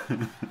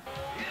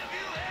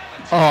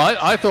 Oh,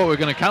 I thought we were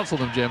going to cancel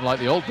them, Jim, like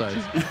the old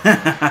days.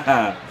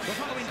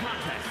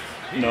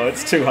 No,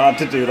 it's too hard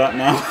to do that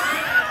now.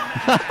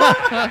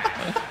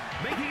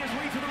 Making his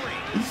way to the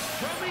ring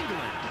from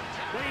England,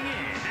 weighing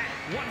in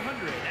at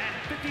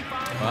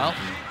 155. Well,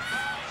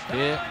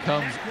 here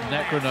comes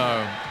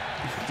Necronome.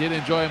 Did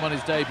enjoy him on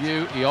his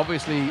debut. He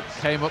obviously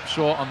came up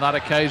short on that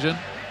occasion.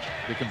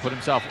 He can put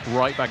himself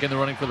right back in the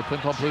running for the Plim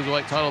Plom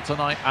Ploozerweight title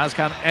tonight, as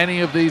can any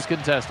of these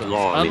contestants.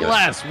 Glorious.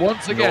 Unless,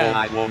 once again... No,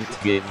 I won't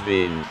give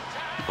in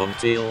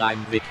until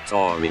I'm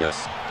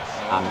victorious.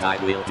 And I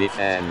will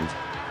defend.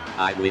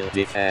 I will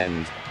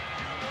defend.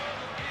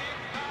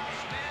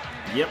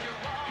 Yep.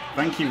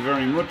 Thank you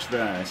very much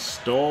there.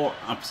 Store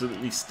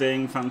absolutely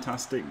staying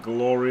fantastic,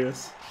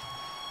 glorious.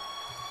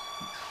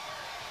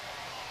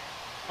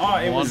 Oh,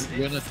 it was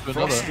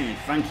Frosty.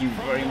 Thank you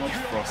very much,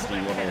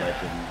 Frosty. What a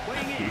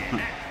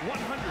legend.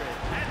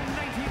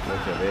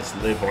 Look at this,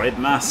 live red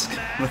mask.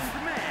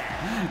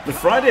 The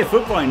Friday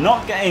football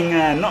not getting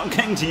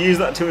to use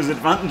that to his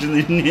advantage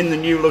in the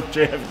new look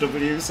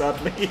JFW,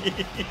 sadly.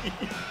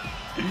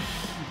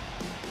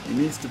 It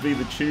needs to be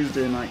the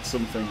Tuesday night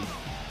something.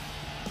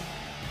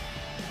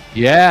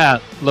 Yeah,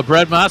 the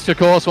Bread Master, of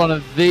course, one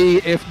of the,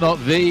 if not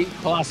the,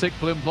 classic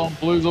Plim Plom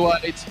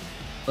Bluesaweight,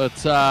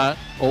 but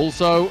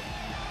also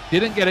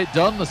didn't get it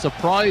done. The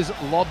surprise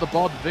Lod the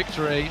Bod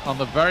victory on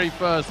the very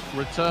first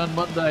return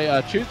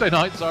Tuesday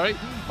night,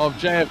 of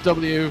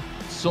JFW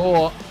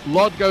saw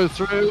Lod go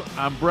through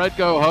and Bread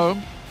go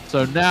home.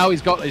 So now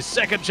he's got his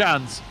second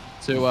chance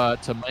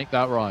to make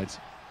that right.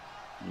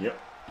 Yep.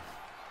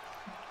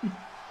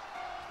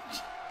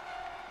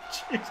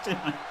 Tuesday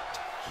night.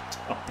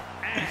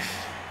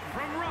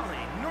 From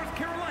Raleigh, North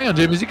Carolina. Hang on,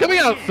 Jim, is he coming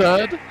out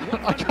third?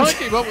 I can't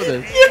keep up with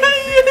this. Yeah,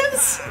 he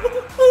is.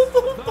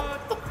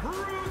 The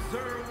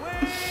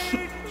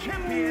Cruiserweight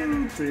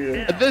Champion.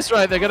 Dear. At this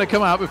rate, they're going to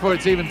come out before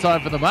it's even time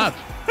for the match.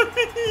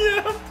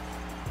 Yeah.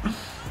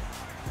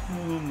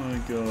 Oh my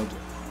god.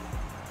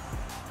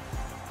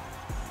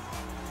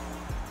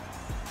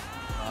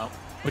 Well,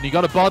 when you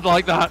got a bod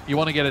like that, you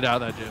want to get it out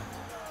there, Jim.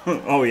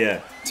 Oh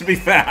yeah. To be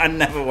fair, I'd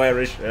never wear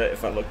a shirt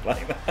if I looked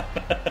like that.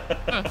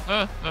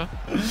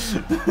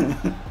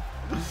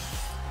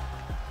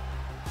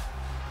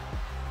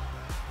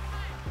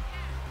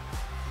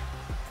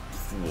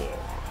 Whoa.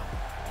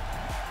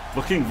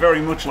 Looking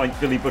very much like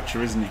Billy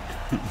Butcher, isn't he?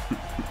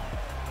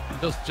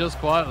 Just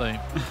quietly.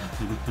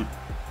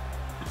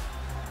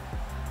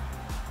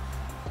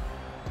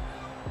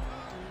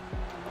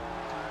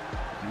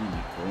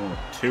 Oh,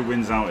 2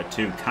 wins out of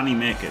 2. Can he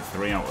make it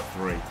 3 out of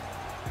 3?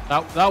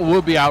 That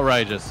would be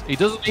outrageous. He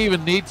doesn't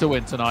even need to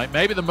win tonight.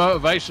 Maybe the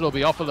motivation will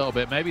be off a little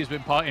bit. Maybe he's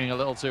been partying a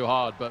little too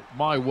hard. But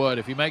my word,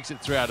 if he makes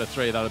it 3 out of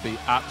 3, that would be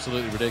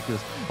absolutely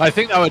ridiculous. I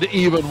think that would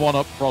even one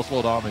up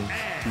Frostlord Army. And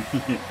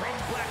from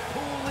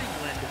Blackpool,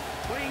 England,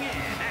 weighing in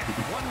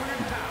at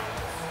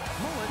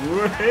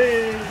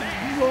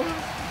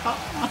 100 pounds.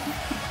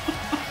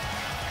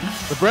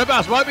 The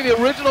Breadbass might be the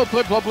original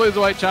Plim Plom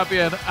Bluesaweight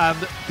champion and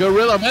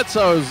Gorilla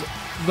Mezzo's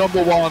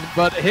 #1.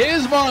 But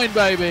here's mine,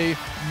 baby.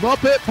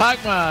 Muppet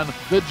Pac-Man,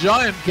 the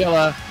Giant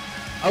Killer.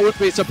 I wouldn't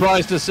be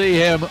surprised to see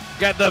him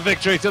get the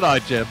victory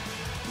tonight, Jim.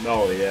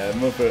 Oh yeah,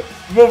 Muppet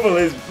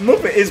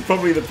is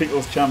probably the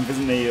people's champ,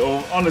 isn't he?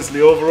 Or honestly,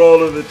 over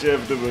all of the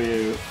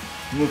JFW,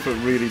 Muppet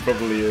really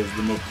probably is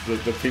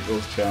the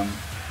people's champ.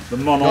 The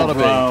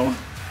monobrow,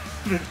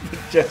 the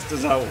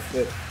jester's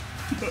outfit.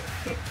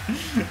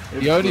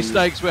 The only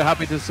stakes we're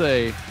happy to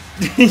see.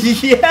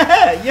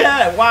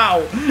 yeah,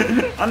 wow.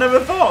 I never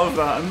thought of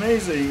that.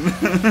 Amazing.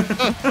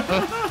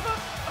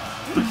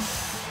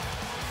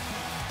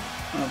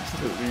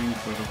 Absolutely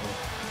incredible.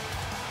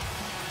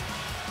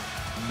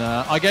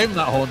 Nah, I gave him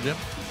that horn, Jim.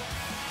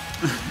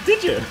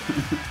 Did you?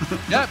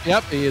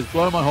 Yep, he is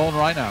blowing my horn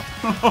right now.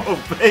 Oh,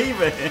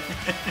 baby.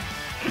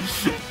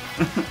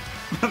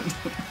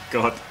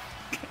 God.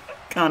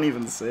 Can't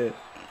even say it.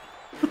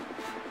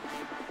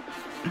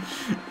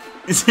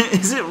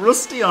 Is it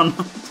rusty or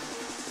not?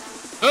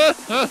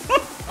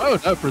 Oh,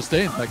 no,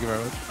 pristine. Thank you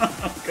very much.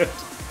 Oh, good.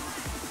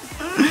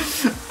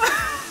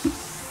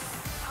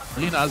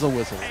 Clean as a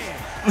whistle.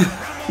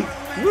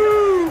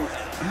 Woo!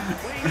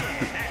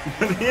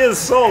 Here's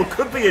Saul.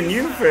 Could be a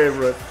new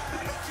favourite.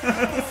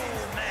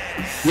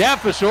 Yeah,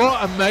 for sure.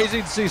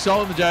 Amazing to see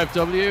Sol in the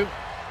JFW.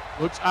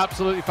 Looks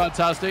absolutely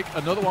fantastic.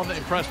 Another one that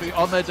impressed me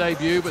on their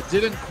debut, but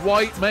didn't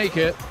quite make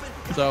it.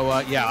 So,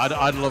 yeah,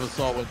 I'd love a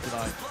Sol win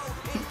tonight.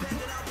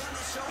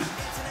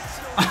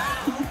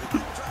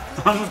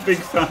 I'm a big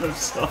fan of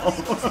Saul.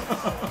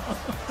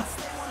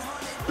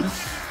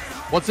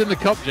 What's in the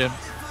cup, Jim?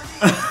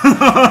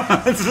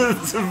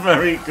 It's a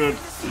very good.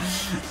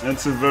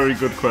 That's a very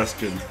good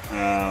question.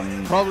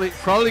 Probably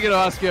going to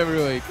ask you every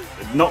week.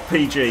 Not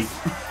PG.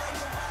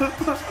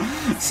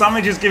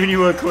 Sammy just giving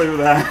you a clue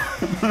there.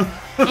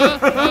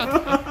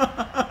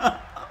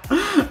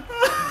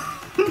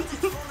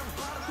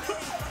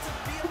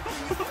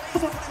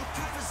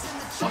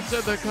 What's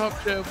in the cup,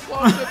 Jim?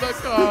 What's in the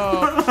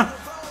cup?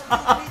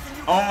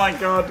 Oh my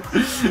god!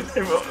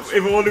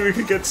 If only we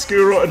could get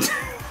Skuro to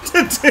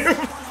do.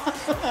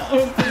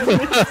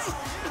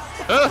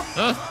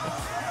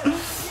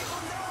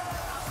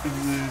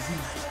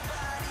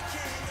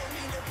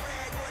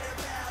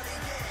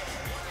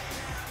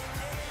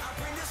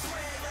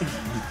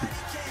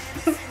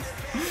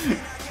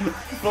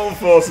 Full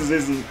Forces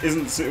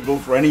isn't suitable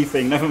for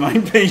anything. Never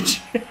mind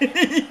PG.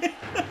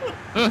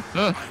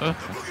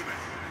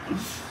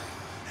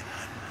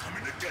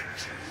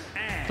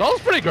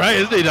 Sol's pretty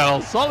great, isn't he,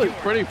 Donald? Sol is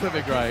pretty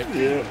flipping great.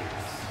 Yeah.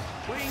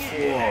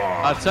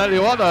 I tell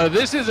you what, though,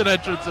 this is an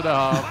entrance and a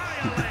half.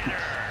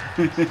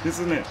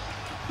 Isn't it?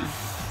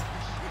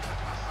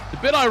 It's a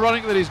bit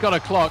ironic that he's got a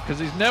clock because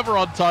he's never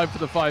on time for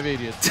the 5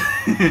 idiots.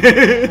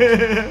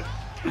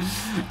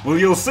 Well,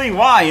 you'll see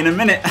why in a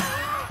minute.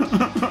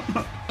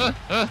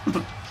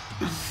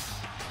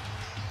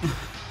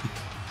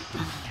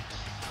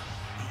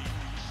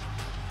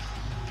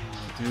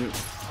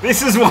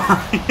 This is why.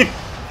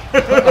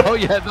 Oh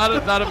yeah,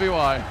 that'll be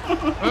why.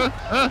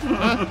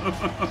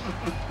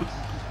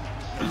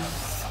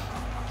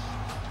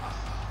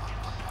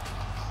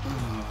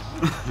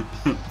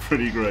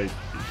 Pretty great.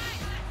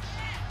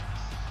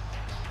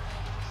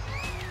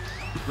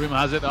 Rumor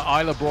has it that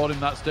Isla brought him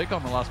that stick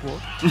on the last walk.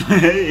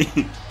 Hey!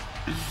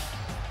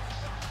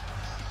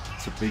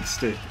 It's a big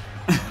stick.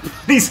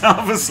 He's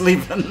half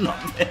asleep and not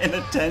paying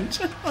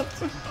attention.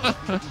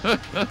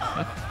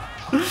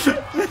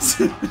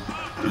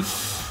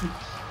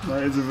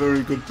 That is a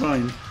very good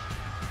point.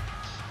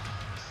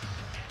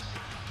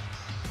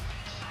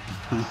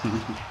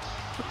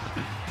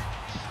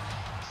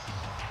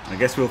 I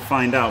guess we'll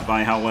find out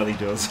by how well he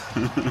does.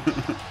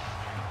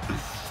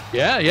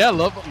 Yeah,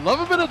 love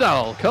a bit of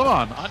Daryl. Come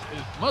on. I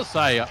must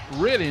say,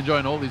 really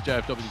enjoying all these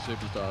JFW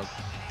superstars.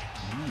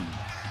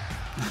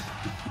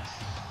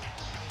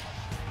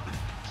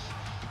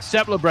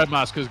 Except LeBread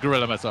Mask, because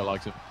Gorilla Meso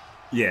likes him.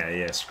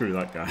 Yeah, screw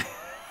that guy.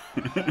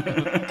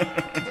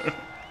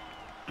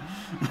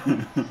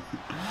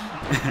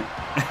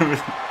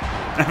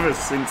 ever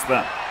since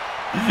that.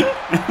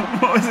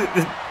 What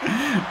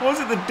was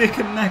it? The dick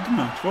and neck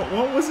match? What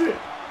was it?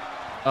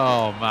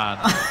 Oh man.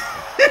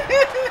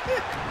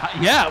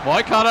 Yeah,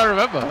 why can't I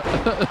remember?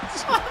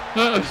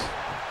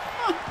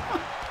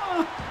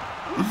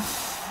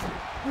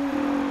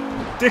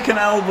 Dick and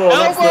elbow.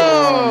 That's the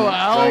one.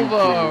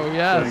 Elbow. Thank you.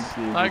 Yes.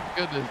 Thank Thank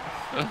goodness.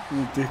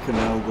 The dick and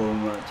elbow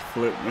match.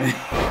 Flip me.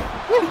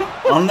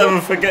 I'll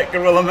never forget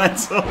Gorilla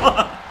Metal.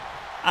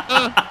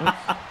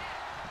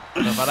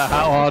 No matter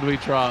how hard we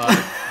try.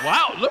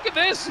 Wow, look at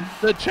this.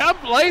 The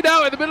champ laid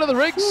out in the middle of the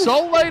ring.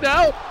 Soul laid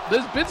out.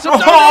 There's been some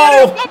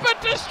damage.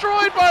 Muppet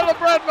destroyed by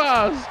LeBread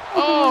Mask.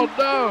 Oh,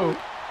 no.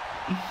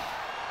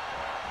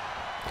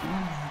 Oh,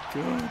 my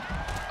God.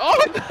 Oh,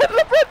 and then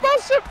LeBread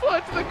Mask set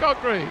flight to the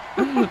concrete.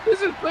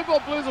 This is Flip on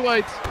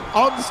Blueserweights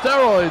on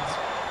steroids.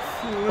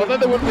 Well, then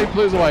they wouldn't be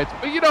Blueserweights.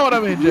 But you know what I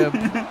mean, Jim.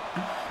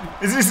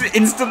 Is this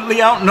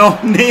instantly out? No,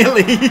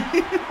 nearly.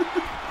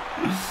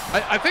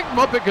 I think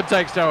Muppet could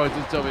take steroids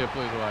and still be a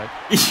Blueserweight.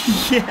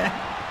 Yeah.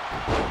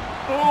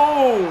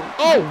 Oh,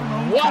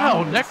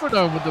 wow.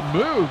 Necrodome with the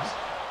moves.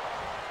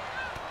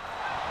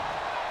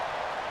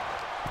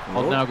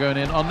 Oh, now going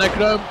in on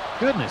Necrodome.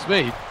 Goodness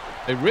me.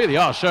 They really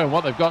are showing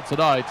what they've got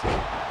tonight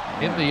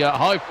in the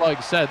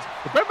high-flying sense.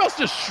 The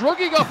Breadmaster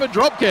shrugging off a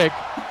dropkick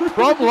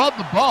from Rod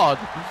the Bod.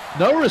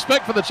 No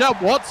respect for the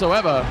champ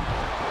whatsoever.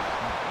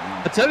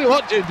 I tell you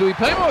what, Jim, do we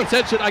pay more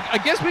attention? I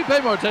guess we pay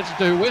more attention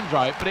to who wins,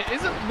 right? But it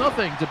isn't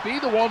nothing to be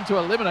the one to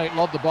eliminate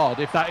Lod the Bod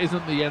if that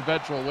isn't the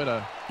eventual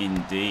winner.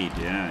 Indeed,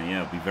 yeah.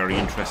 It'll be very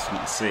interesting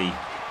to see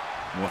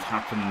what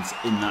happens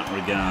in that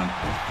regard.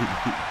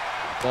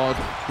 Bod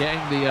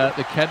getting the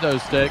kendo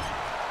stick.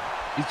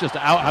 He's just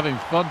out having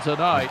fun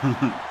tonight.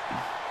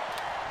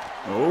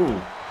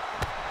 Oh,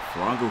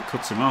 Flago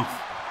cuts him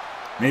off.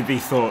 Maybe he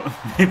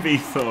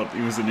thought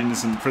he was an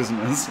innocent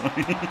prisoner. So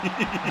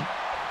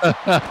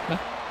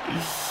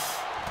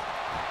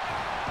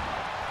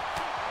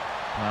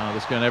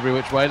This going every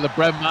which way.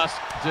 LeBread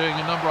Mask doing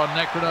a number on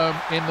Necrodome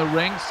in the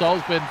ring.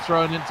 Sol's been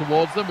thrown in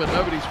towards them, but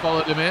nobody's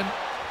followed him in.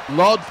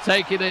 Lod's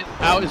taking it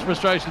out his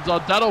frustrations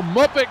on Daniel.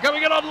 Muppet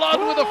coming in on Lod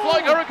with a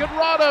flying Hurricane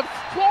Rana.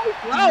 Fly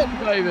round,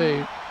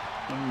 baby.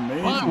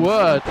 amazing. My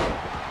word.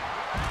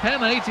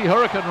 1080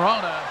 Hurricane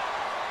Rana.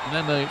 And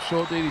then the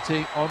short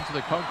DDT onto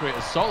the concrete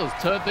as Sol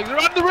has turned things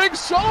around the ring.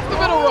 Sol off the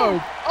middle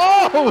rope.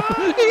 Oh,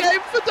 he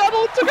aimed for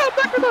Daniel to go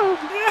Necrodome.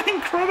 Yeah,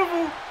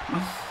 incredible.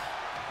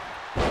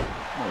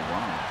 Oh,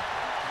 wow.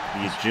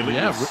 The agility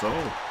of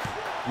Sol.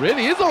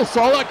 Really is all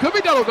Sol. That could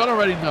be Daniel Gunn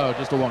already. No,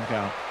 just a 1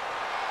 count.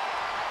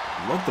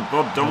 Love the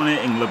Bod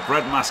dominating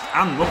LeBread Mask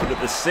and Muppet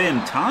at the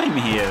same time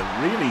here.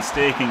 Really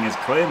staking his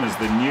claim as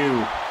the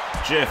new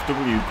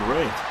JFW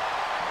great.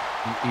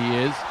 He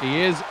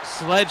is.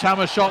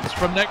 Sledgehammer shots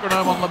from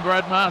Necronome on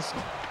LeBread Mask.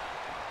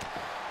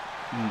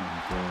 Oh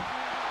my God.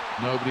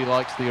 Nobody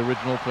likes the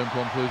original Plim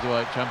Plum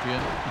Cruiserweight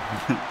champion.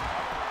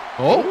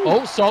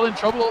 Oh, Sol in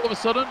trouble all of a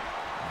sudden.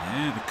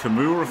 Yeah, the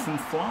Kimura from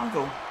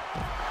Flago.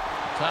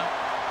 Tap.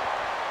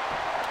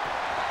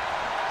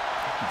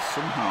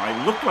 Somehow,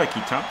 it looked like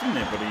he tapped in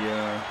there, but he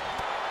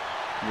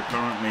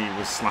apparently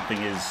was slapping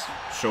his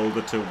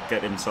shoulder to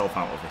get himself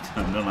out of it.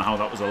 I don't know how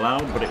that was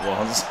allowed, but it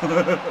was.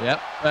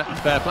 Yep,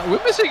 fair play.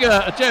 We're missing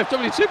a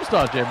JFW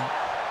superstar, Jim.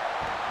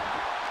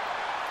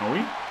 Are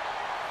we?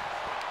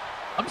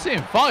 I'm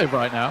seeing 5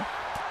 right now.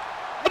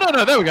 Oh,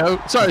 no, there we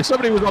go. Sorry,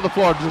 somebody was on the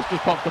floor and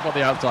just popped up on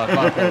the outside.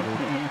 My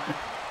apologies.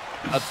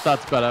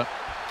 That's better.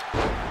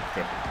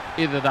 Okay.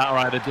 Either that or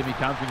I had a dimmy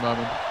counting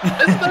moment.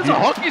 There's a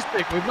hockey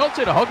stick. We've not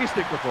seen a hockey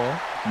stick before.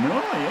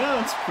 No,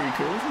 yeah, that's pretty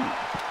cool, isn't it?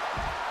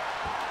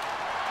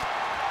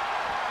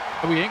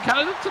 Are we in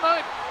Canada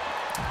tonight?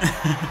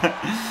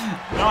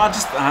 No, I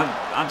just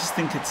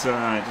think it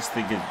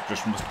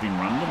just must have been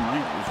random,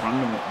 right? It was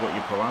random what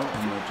you pull out,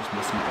 and it just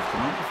mustn't have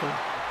come out before.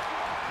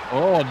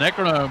 Oh,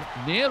 Necronome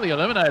nearly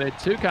eliminated.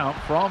 2 count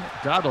from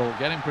Daddle,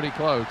 getting pretty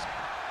close.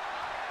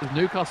 Does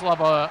Newcastle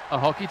have a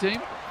hockey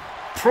team?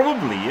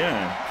 Probably,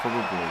 yeah,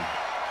 probably.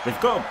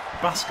 They've got a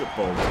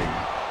basketball team.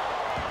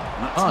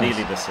 And that's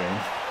nearly the same.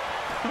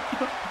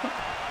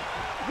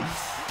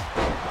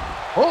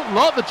 Oh,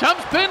 Lord, the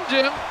champ's pinned,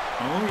 Jim.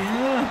 Oh,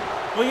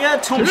 yeah. Oh, yeah,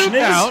 Tom 2 Schniz.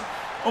 count.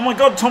 Oh my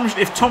God,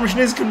 if Tom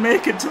Schniz can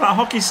make it to that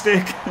hockey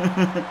stick,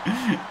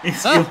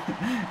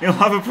 he'll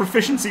have a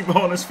proficiency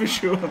bonus for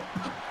sure.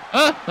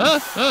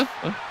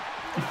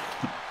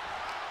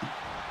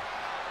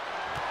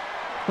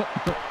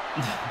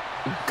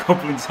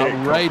 Coupling's hit.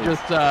 Outrageous.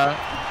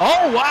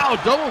 Oh, wow.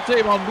 Double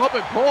team on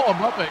Muppet. Poor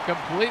Muppet.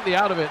 Completely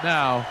out of it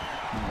now.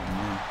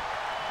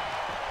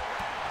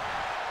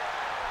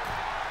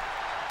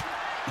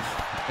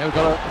 Yeah, we've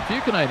got a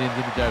few Canadians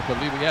in the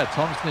JFW, but yeah,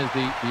 Thompson is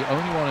the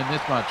only one in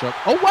this matchup.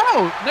 Oh,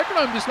 wow!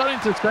 Necronome deciding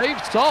to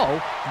save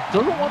Sol.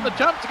 Doesn't want the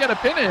champ to get a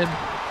pin in.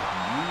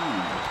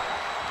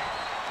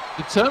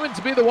 Determined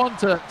to be the one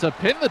to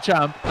pin the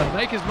champ and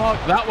make his mark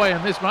that way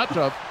in this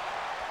matchup.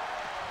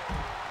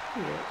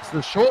 It's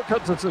the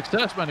shortcut to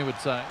success, many would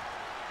say.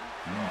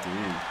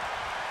 Indeed.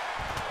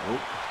 Oh.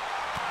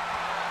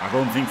 I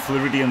don't think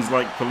Floridians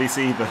like police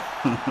either.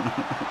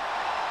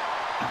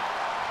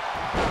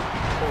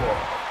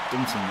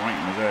 Done some right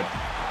in his head.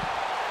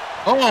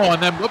 Oh,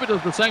 and then Rubber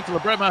does the same to the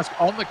bread mask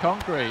on the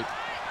concrete.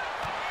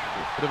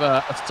 Bit of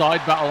a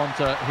side battle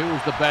onto who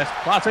is the best.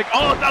 Classic.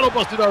 Oh, that'll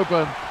bust it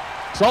open.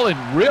 Sol in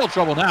real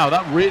trouble now.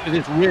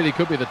 This really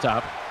could be the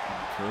tap.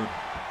 Could.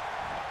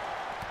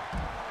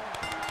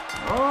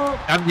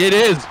 Oh. And it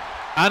is.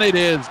 And it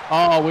is.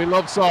 Oh, we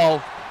love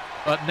Sol.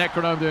 But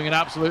Necronome doing an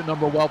absolute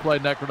number. Well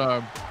played,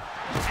 Necronome.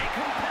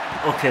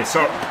 Okay,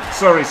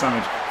 sorry,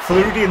 Sandwich.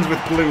 Floridians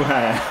with blue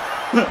hair.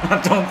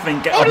 I don't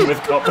think get on with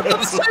coppers.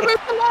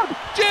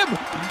 Jim!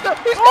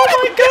 Oh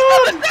my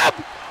God!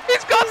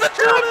 He's got the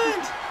tap!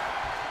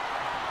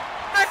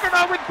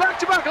 Necronome with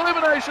back-to-back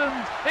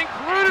eliminations,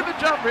 including the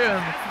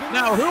champion.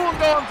 Now, who will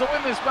go on to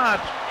win this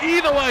match?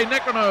 Either way,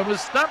 Necronome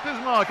has stamped his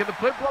mark in the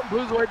flip-flop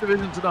cruiserweight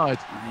division tonight.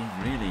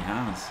 He really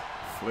has.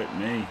 Flip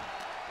me.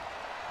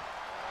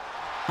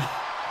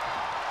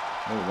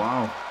 Oh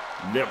wow!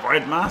 The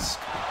red mask.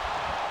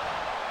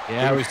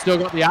 Yeah, we've still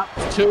got the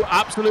two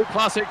absolute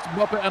classics,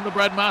 Muppet and the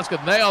Bread Mask,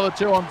 and they are the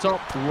two on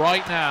top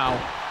right now.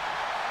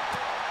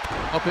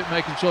 Muppet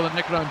making sure that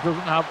Necronome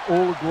doesn't have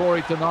all the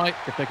glory tonight.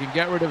 If they can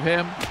get rid of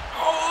him.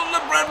 Oh, the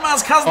Bread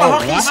Mask has the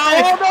hockey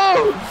stick! Oh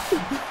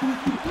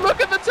no!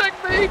 Look at the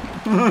technique!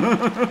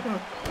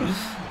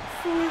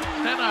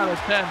 10 out of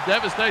 10.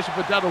 Devastation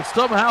for Daddle.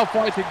 Somehow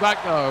fighting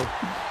back though.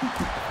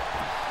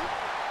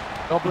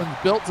 Goblin's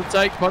built to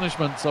take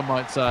punishment, some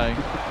might say.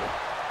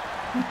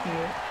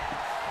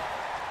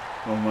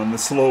 Oh man, the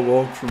slow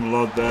walk from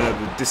Lord there,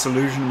 the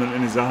disillusionment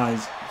in his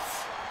eyes.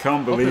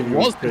 Can't believe he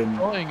was pinned.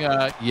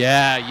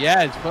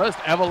 His first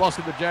ever loss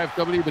in the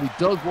JFW, but he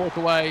does walk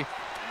away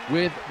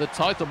with the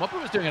title.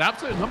 Muppet was doing an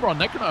absolute number on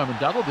Necronome, and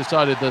Daddle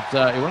decided that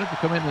he wanted to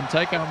come in and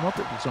take out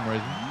Muppet for some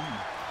reason.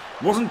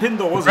 Wasn't pinned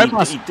though, was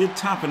he? He did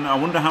tap, and I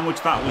wonder how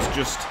much that was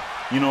just,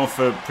 you know,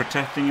 for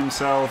protecting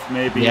himself,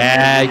 maybe.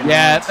 Yeah.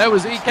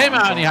 He came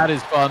out and he had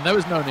his fun. There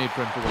was no need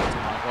for him to win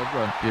tonight, was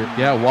there?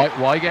 Yeah.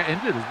 Why get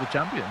injured as the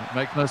champion? It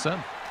makes no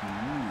sense.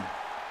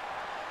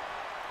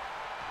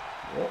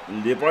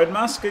 The Bread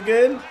Mask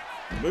again.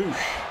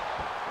 Boosh.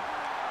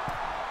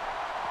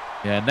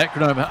 Yeah,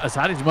 Necronome has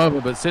had his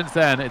moment, but since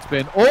then it's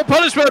been all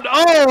punishment.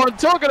 Oh, and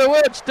talking of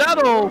which,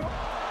 Daddle.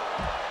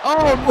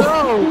 Oh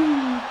no.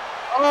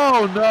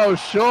 Oh no,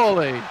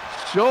 surely.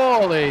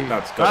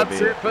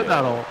 That's it for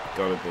Daddle.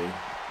 Gotta be.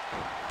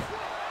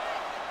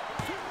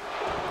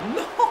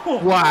 No.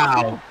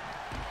 Wow.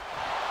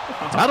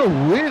 Daddle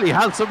really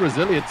has some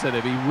resilience in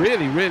him. He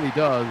really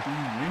does. He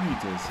really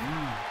does,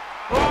 yeah.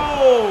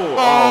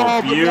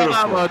 Oh,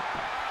 beautiful.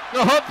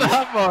 Not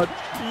that much.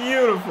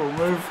 Beautiful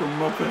move from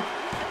Muppet.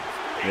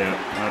 Yeah,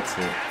 that's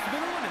it.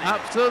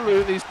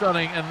 Absolutely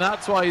stunning, and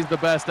that's why he's the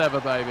best ever,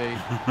 baby.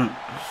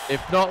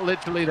 If not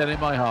literally, then in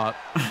my heart.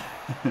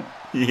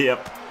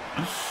 Yep.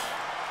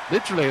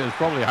 Literally, it was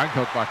probably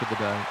Hancock back in the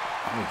day.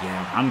 Oh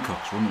yeah,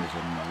 Hancock's run was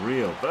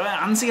unreal. But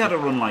Ansi had a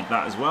run like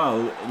that as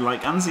well.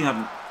 Like Ansi had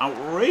an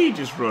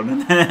outrageous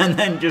run, and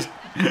then just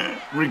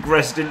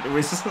regressed into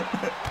his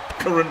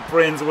current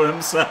brains with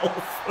himself.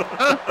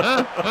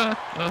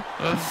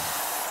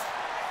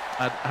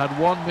 had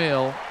one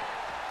meal.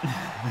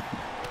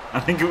 I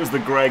think it was the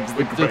Gregs.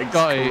 The Gregs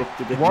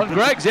corrupted him. One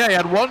Gregs, yeah, he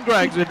had one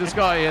Gregs with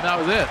Scotty, and that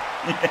was it.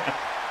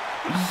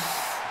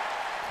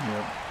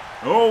 Yeah.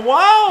 Oh,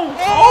 wow!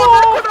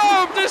 Oh,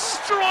 Necronome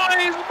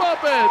destroys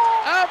Muppet!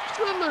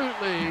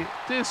 Absolutely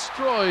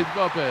destroyed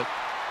Muppet.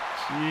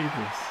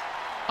 Jesus.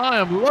 I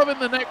am loving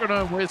the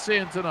Necronome we're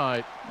seeing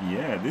tonight.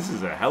 Yeah, this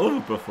is a hell of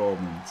a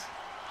performance.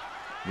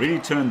 Really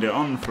turned it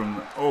on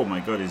from, oh my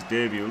god, his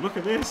debut. Look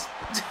at this.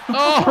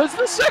 Oh, it's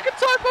the second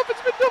time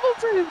Muppet's been double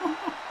teamed.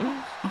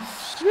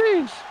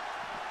 Sheesh.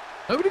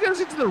 Nobody goes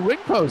into the ring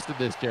post in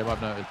this, Jim,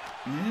 I've noticed.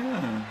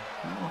 Yeah,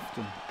 not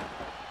often.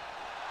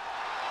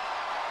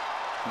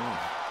 Oh.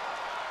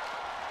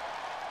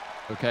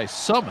 Okay,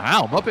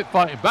 somehow Muppet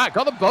fighting back.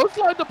 Got them both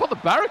lined up on the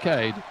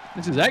barricade.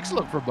 This is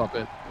excellent from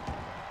Muppet.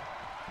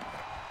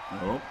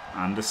 Oh,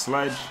 and a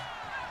sledge.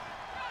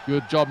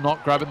 Good job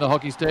not grabbing the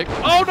hockey stick.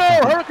 Oh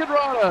no, Hurricane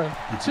Rana!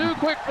 Too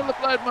quick for the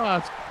Blade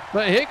Mask.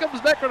 But here comes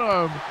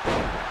Necronome.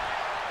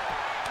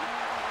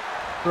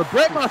 The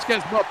bread mask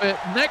gets Muppet.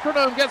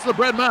 Necronome gets the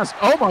bread mask.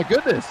 Oh my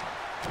goodness.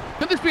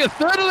 Could this be a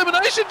third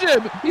elimination,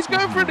 Jim? He's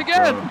going for it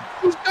again. God.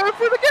 He's going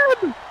for it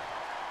again.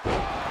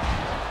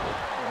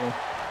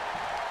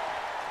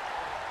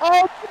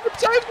 Oh, the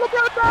saves the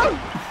bread mask.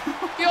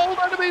 The old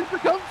enemies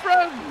become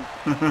friends.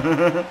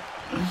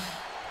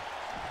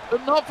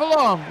 But not for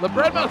long. The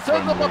bread mask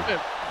turns the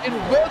Muppet.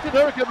 Inverted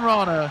Hurricane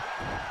Rana.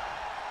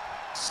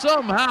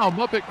 Somehow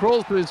Muppet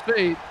crawls to his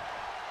feet.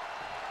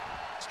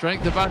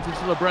 Strength advantage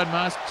to the bread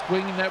mask.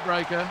 Swinging net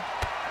breaker.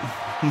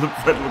 The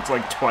bread looks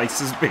like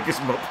twice as big as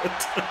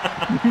Muppet.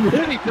 He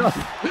really does.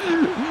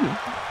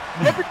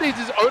 Muppet needs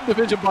his own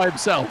division by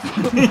himself.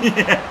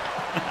 Yeah.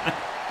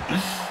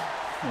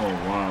 Oh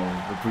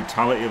wow, the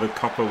brutality of the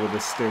copper with a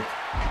stick.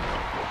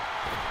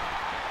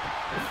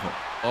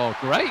 Oh,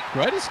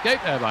 great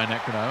escape there by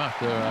Necronome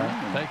after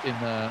taking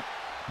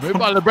move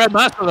by the bread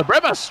mask. The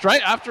bread mask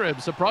straight after him,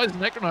 surprised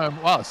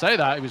Necronome. Well, I say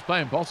that he was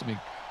playing possum. He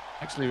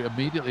actually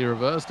immediately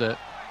reversed it.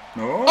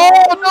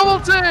 Oh, double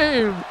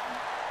team!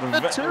 The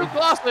two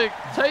classic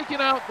taking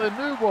out the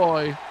new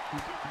boy.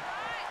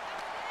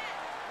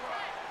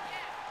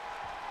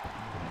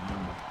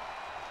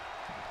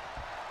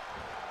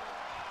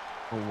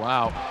 Oh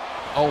wow!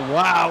 Oh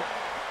wow!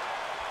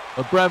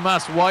 The bread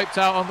mask wiped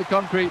out on the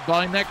concrete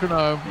by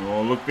Necronome.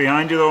 Oh, look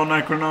behind you though,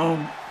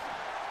 Necronome.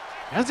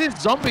 He has his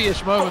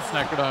zombie-ish moments,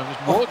 Necronome.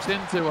 Just walks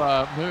into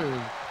a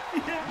move.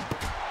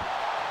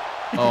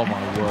 Oh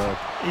my word.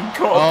 He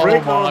caught a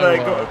break though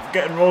there,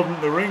 getting rolled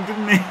into the ring,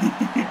 didn't he?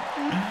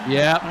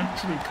 Yeah.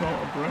 Actually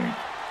caught a break.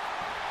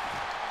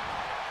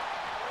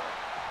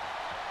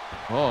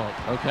 Oh,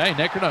 okay.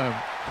 Necronome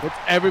puts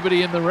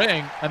everybody in the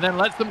ring and then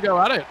lets them go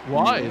at it.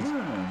 Wise.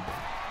 Yeah.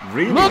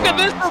 Really Look at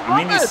wise. this I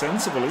mean, he's Muppet.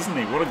 sensible, isn't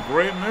he? What a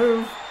great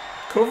move.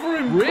 Cover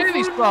him.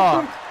 Really cover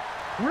smart.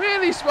 him.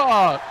 Really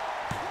smart.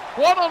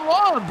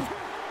 One-on-one.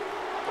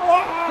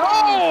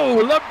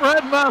 No! The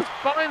bread mask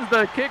finds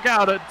the kick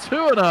out at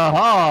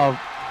 2.5.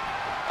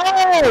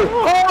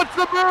 Oh, it's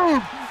the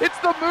move. It's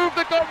the move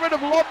that got rid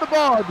of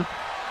Londabod.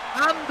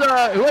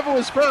 And whoever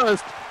was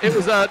first, it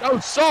was,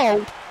 Sol.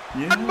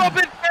 Yeah. And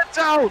Muppet gets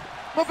out.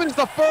 Muppet is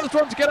the first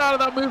one to get out of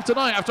that move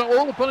tonight after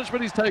all the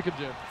punishment he's taken,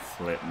 Jim.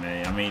 Flip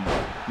me. I mean,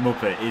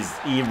 Muppet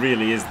he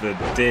really is the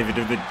David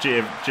of the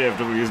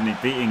JFW, isn't he?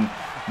 Beating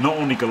not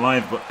only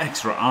Goliath but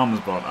extra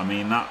Armsbot. I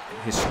mean, that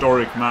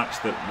historic match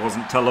that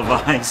wasn't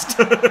televised.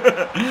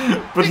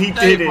 But he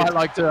did it. I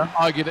like to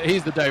argue that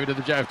he's the David of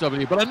the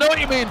JFW, but I know what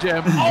you mean,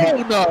 Jim.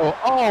 Oh no!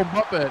 Oh,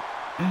 Muppet.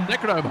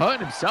 Necronome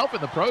hurting himself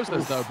in the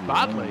process, though,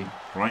 badly.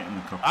 Right in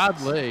the cup.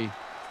 Badly.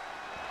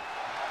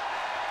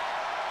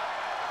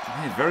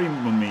 Yeah,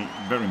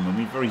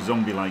 very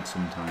zombie-like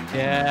sometimes.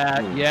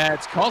 Yeah,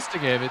 it's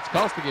costing him. It's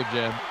costing him,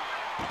 Jim.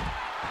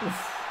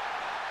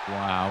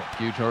 Wow,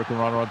 huge Hurricane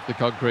Runner onto the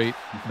concrete.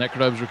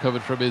 Necronome's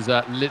recovered from his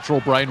literal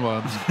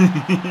brainworms.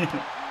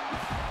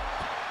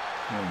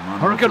 Oh,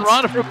 Hurricane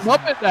Runner from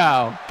Muppet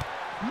now.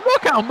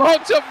 Look how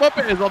marked up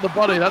Muppet is on the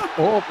body. That's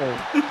awful.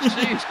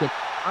 Jeez, good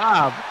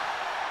crab.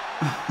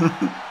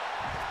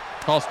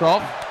 Tossed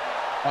off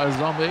by a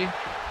zombie.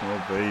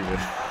 Oh, baby.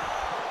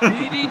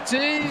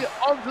 DDT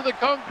onto the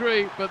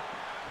concrete, but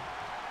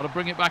got to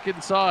bring it back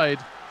inside.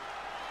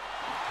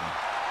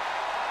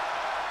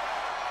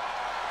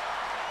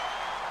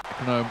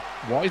 Necronome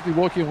wisely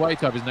walking away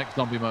to have his next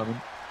zombie moment.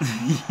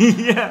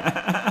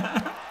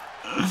 Yeah.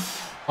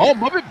 Oh,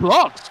 Muppet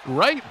blocks.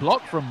 Great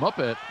block from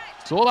Muppet.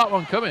 Saw that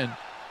one coming.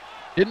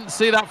 Didn't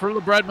see that from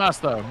the bread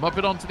mask, though.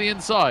 Muppet onto the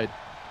inside.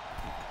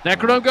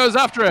 Necronome goes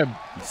after him.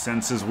 He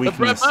senses The bread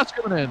weakness. mask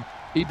coming in.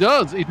 He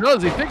does. He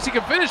thinks he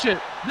can finish it.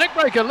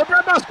 Neckbreaker. The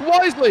bread mask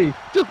wisely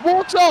just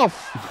walks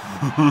off.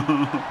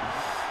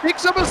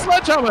 Picks up a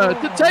sledgehammer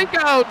to take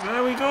out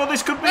There we go.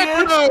 This could be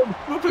Necronome.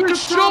 Muppet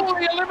Who's could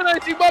surely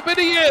eliminating Muppet.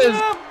 He is.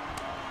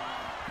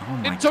 Oh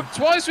my It took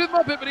twice with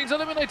Muppet, but he's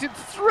eliminated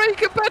 3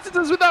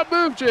 competitors with that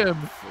move, Jim.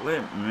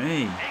 Flip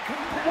me.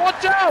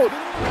 Watch out!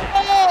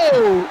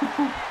 Oh!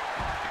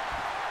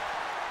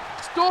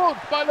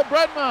 Stalked by the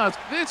bread mask.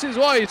 This is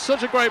why he's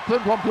such a great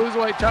Plim Plom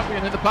Cruiserweight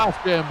champion in the past,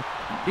 Jim.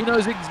 He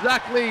knows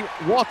exactly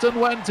what and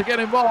when to get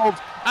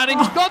involved. And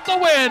he's got the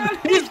win!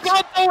 He's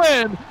got the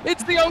win!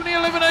 It's the only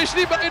elimination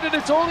he made, and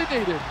it's all he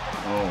needed.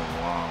 Oh,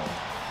 wow.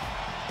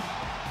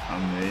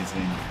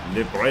 Amazing.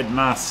 The bread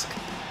mask.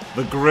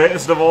 The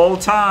greatest of all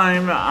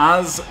time,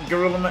 as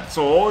Gorilla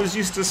Metso always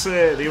used to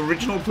say, the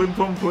original Plim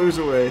Plom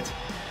Cruiserweight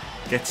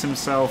gets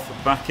himself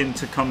back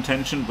into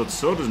contention, but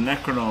so does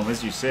Necronome,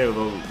 as you say,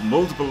 with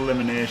multiple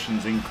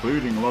eliminations,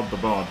 including Lord the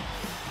Bod.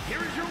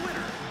 Here is your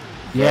winner.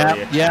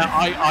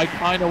 I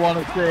kind of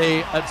want to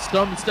see at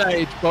some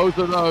stage both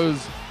of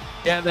those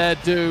get their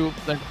due.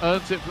 They've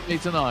earned it for me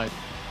tonight.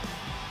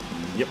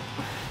 Yep.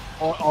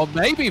 Or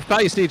maybe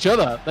face each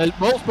other. There's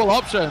multiple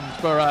options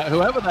for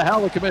whoever the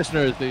hell the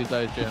commissioner is these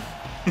days, Jim.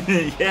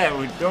 Yeah,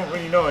 we don't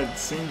really know. It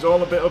seems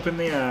all a bit up in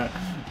the air.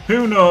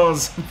 Who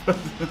knows?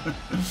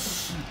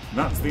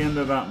 That's the end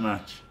of that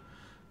match.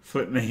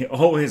 Flip me.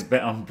 Always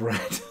bet on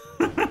bread.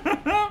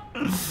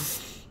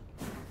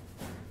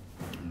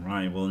 Right.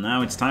 Right, well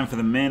now it's time for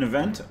the main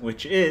event,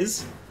 which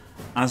is,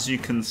 as you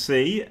can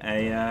see,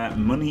 a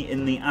Money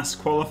in the Ass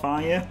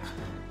qualifier.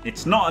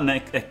 It's not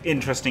an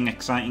interesting,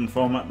 exciting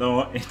format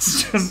though.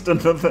 It's just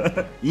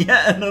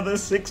yet another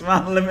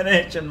 6-man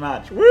elimination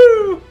match.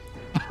 Woo!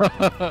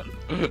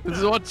 This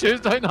is what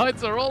Tuesday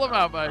nights are all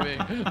about, baby.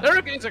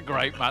 It's a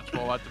great match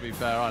format, to be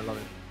fair. I love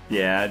it.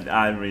 Yeah,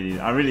 I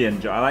really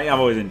enjoy. I've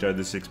always enjoyed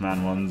the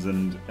 6-man ones,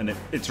 and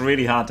it's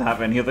really hard to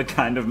have any other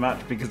kind of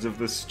match because of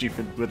the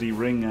stupid bloody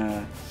ring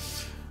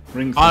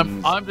things.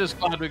 I'm just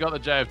glad we got the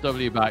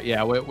JFW back.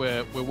 Yeah,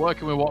 we're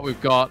working with what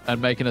we've got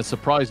and making a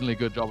surprisingly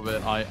good job of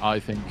it. I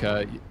think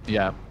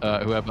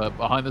whoever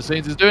behind the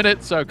scenes is doing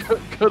it, so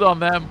good on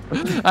them.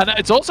 And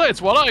it's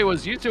what I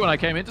was used to when I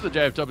came into the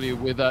JFW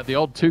with the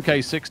old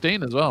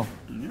 2K16 as well.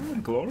 Yeah,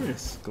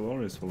 glorious.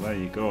 Well, there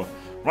you go.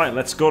 Right,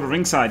 let's go to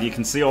ringside. You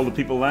can see all the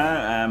people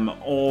there,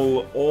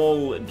 all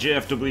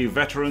JFW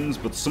veterans,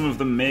 but some of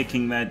them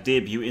making their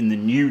debut in the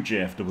new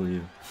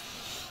JFW.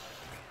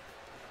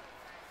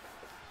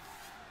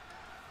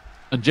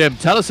 And Jim,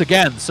 tell us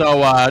again.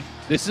 So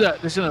this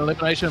is an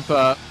elimination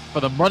for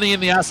the Money in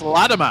the Ass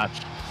ladder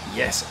match.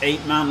 Yes,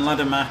 8-man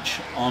ladder match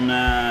on.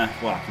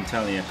 Well, I can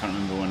tell you, I can't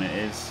remember when it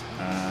is.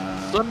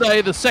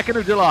 Sunday, the 2nd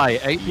of July,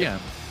 8 p.m.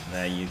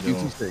 There you go.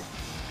 UTC.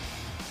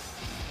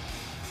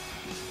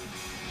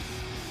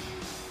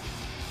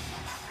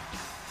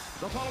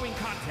 The following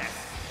contest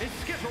is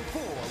scheduled for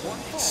one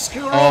fall.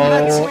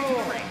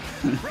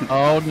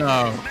 Oh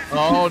no!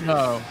 Oh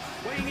no!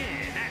 Weighing in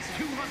at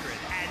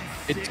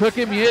 200. It took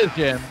him years,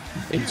 Jim.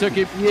 It took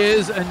him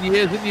years and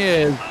years and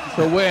years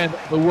to win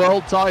the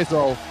world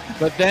title,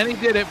 but then he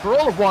did it for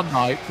all of one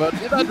night. But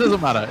that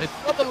doesn't matter. It's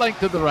not the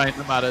length of the reign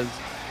that matters.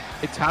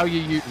 It's how you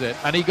use it.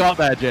 And he got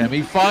there, Jim.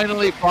 He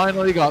finally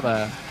got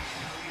there.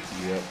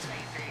 Yep.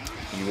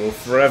 He will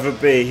forever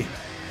be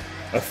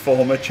a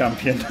former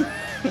champion.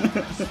 You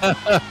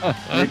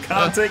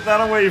can't take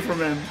that away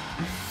from him.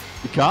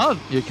 You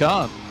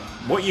can't.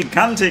 What you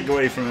can take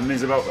away from him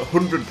is about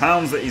 100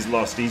 pounds that he's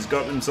lost. He's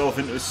got himself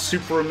into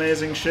super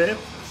amazing shape.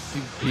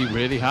 He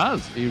really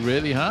has.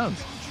 Yeah,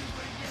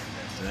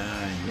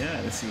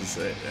 this is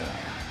it.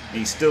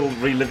 He's still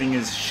reliving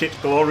his shit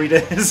glory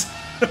days.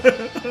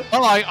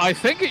 Well, I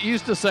think it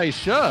used to say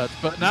shirt,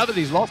 but now that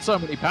he's lost so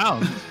many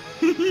pounds.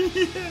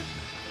 Yeah.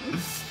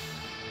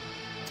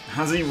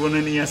 Has he won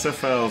any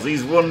SFLs?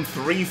 He's won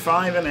 3,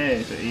 5, and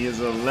 8. He is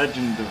a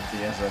legend of the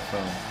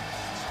SFL.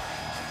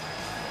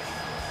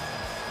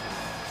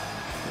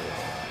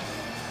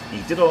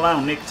 He did allow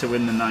Nick to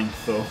win the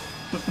 9th, though.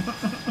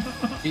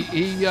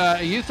 he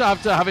used to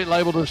have it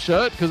labelled as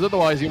shirt, because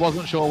otherwise he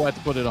wasn't sure where to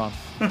put it on.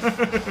 Oh,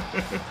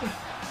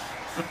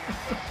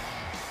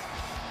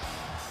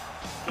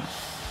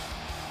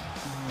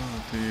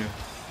 dear.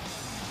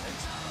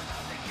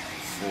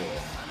 4.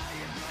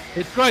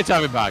 It's great to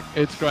have him back.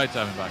 It really is.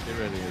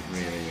 It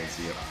really is,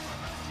 yep.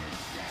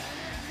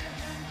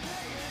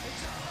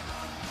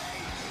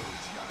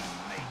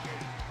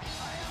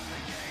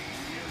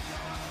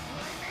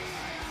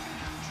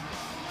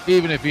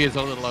 Even if he is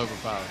a little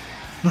overpowered.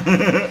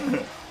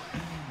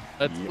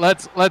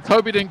 Let's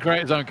hope he didn't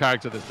create his own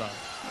character this time.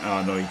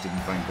 Oh no, he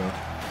didn't, thank God.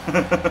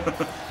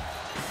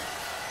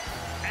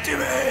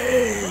 Jimmy!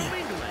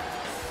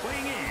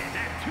 Weighing in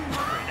at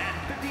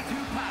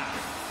 252 pounds.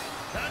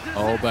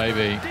 Oh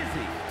baby.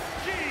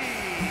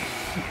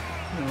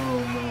 Oh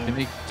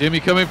man. Jimmy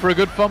coming for a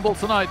good fumble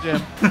tonight,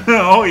 Jim.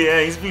 Oh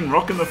yeah, he's been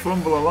rocking the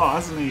fumble a lot,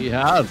 hasn't he? He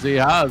has.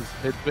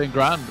 It's been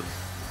grand.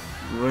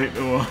 Right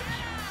to watch.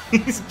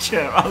 His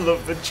chair. I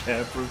love the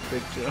chair for a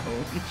picture.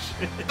 Holy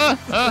shit.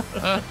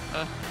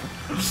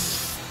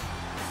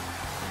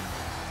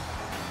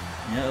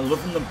 Yeah,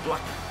 loving the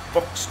black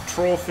box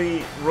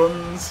trophy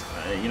runs.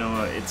 You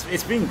know,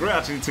 it's been great.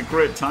 Actually, it's a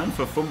great time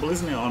for Fumble,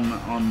 isn't it?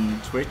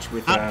 On Twitch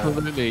with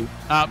absolutely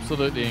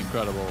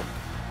incredible.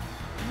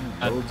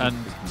 Yeah,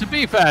 and to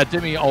be fair,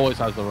 Jimmy always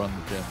has the run,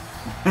 Jim.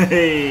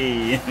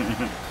 Hey.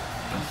 Yeah,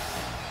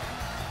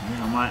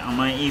 I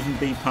might even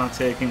be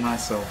partaking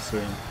myself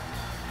soon.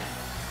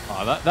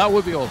 Oh, that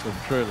would be awesome,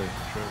 truly.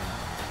 3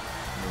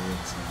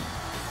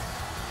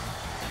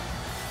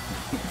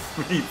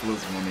 + 1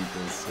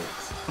 =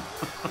 6.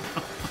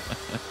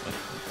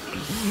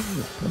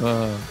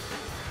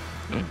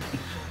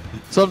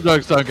 Some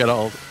jokes don't get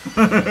old.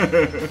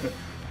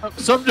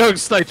 Some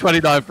jokes stay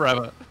 29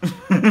 forever.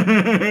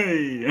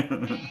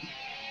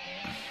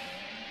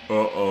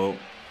 Uh-oh.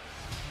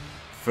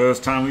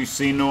 First time we've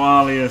seen no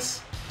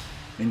alias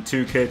in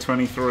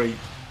 2K23.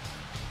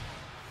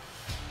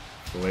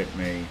 Flip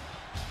me.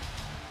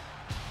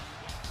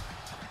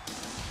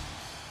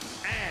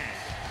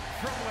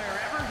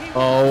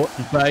 Oh,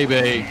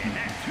 baby.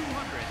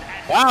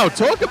 Wow,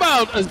 talk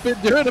about has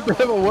been doing a bit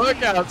of a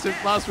workout since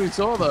last we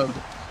saw them.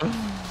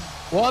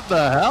 What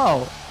the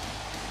hell?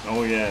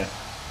 Oh, yeah.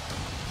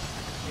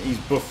 He's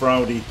buff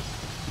rowdy.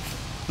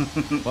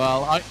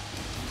 Well,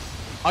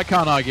 I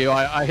can't argue.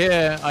 I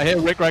hear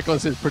Rick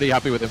Reckless is pretty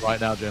happy with him right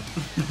now, Jim.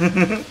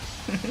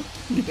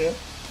 Yeah.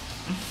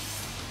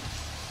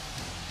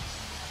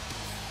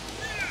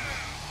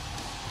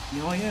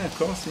 Oh yeah, of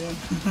course, yeah.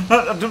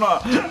 I don't know.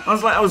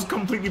 I was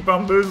completely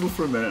bamboozled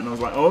for a minute, and I was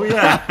like, oh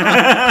yeah,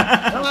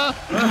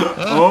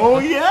 oh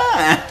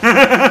yeah.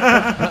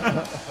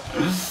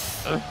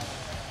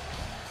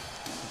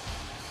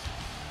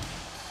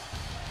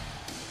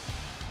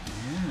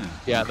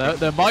 Yeah,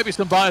 there might be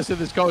some bias in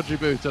this commentary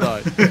booth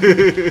tonight.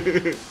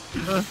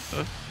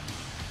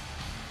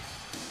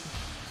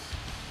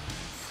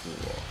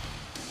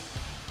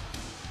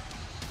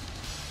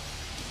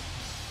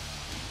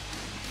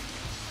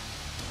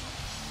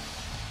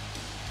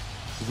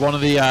 One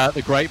of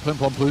the great Plim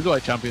Plom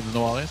Cruiserweight champions in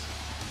New Orleans.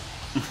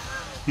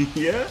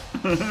 Yeah?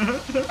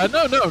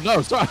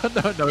 No, sorry,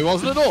 no, he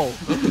wasn't at all.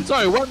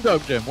 Sorry,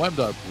 Wemdope, Jim,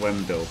 Wemdope.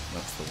 Wemdope,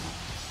 that's the one.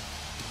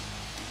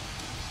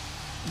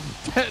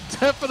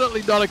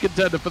 Definitely not a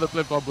contender for the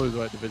Plim Plom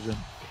Cruiserweight division.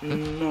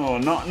 No,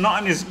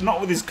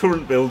 not with his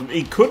current build.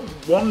 He could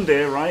one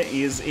day, right?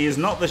 He is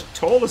not the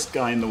tallest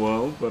guy in the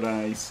world, but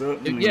he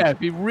certainly. Yeah, if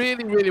he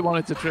really, really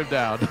wanted to trim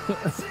down,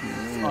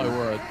 my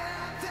word.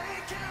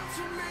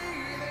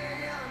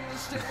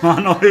 I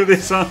know who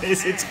this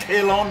is. It's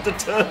Kalon the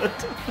Turd.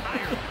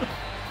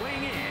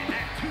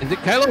 Is it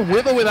Kalon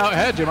with or without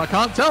hair, Jim? I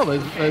can't tell.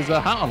 There's a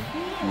hat on.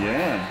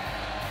 Yeah.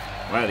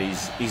 Well,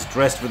 he's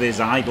dressed with his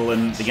idol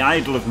and the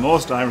idol of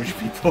most Irish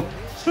people,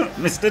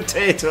 Mr.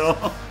 Tato.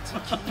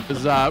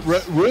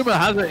 Rumour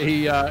has it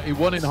he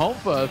won in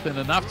Holmfirth in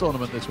a NAF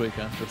tournament this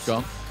weekend. Just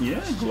gone.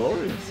 Yeah,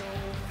 glorious.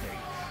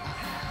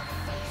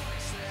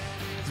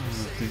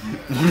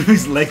 One of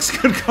his legs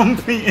could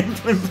compete in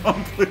Plim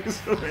Plom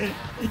Cruiserweight.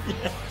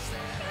 Yeah.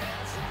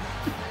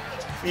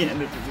 The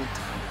end of his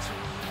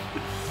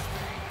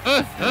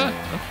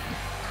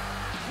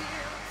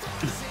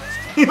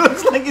He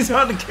looks like he's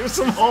about to give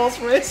some horse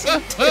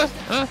racing.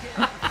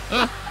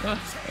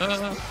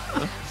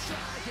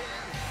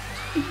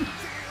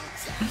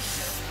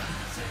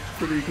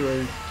 Pretty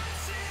great.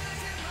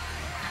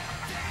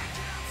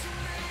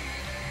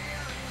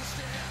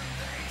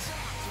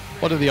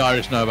 What do the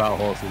Irish know about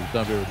horses?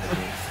 Don't be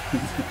ridiculous.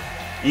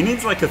 He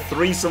needs like a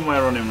 3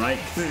 somewhere on him, right?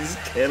 Because he's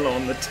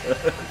Kalon the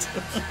Turd.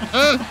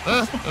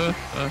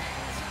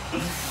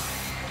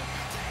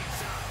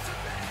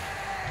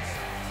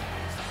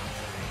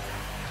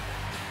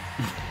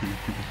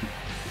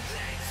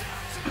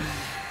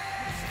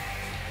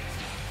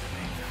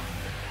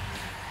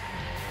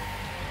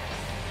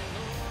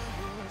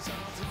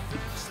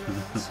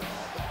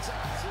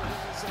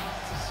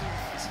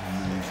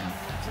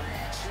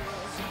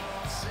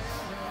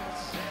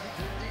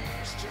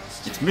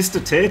 It's Mr.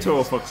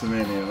 Tato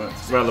Foxomania.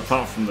 That's, well,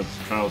 apart from the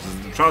trousers.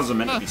 The trousers are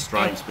meant to be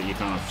stripes, but you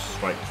can't have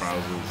striped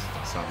trousers,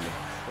 sadly.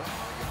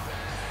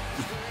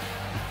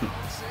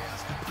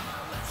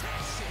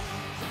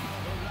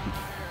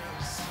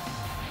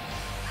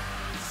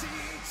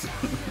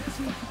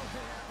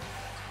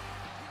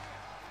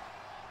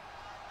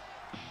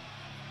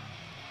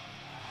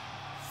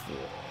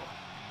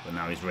 But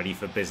now he's ready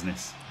for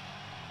business.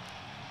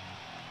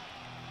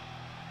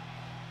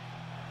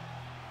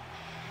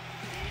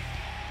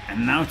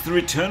 And now to the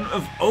return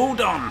of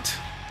Odont.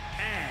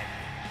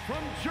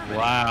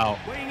 Wow.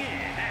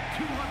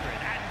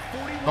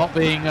 Not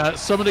being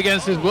summoned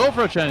against his will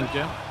for a change,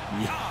 Jim.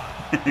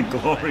 Yeah,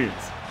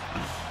 glorious.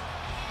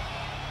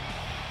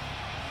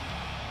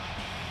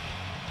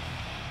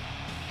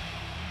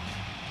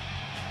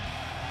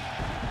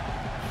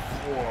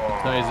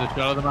 So he's a shot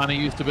of the man he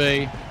used to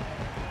be.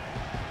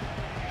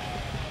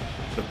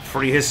 The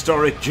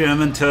prehistoric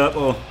German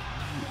turtle.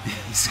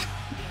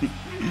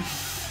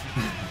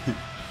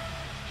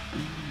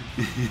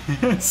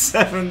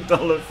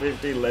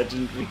 $7.50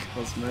 legendary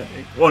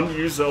cosmetic. One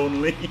use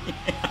only.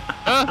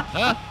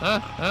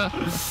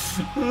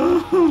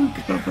 Oh,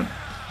 God.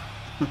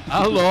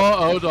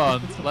 Hello,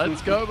 Odon.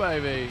 Let's go,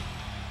 baby.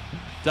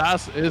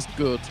 Das ist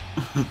gut.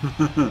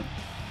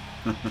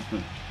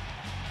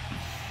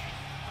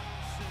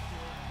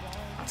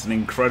 That's an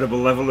incredible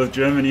level of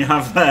German you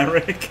have there,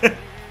 Rick.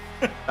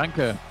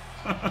 Danke.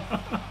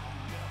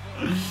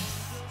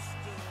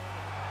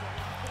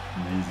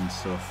 Amazing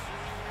stuff.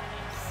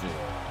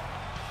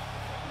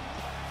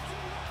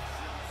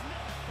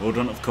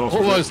 Odon, of course.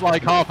 Almost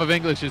like half of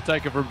English is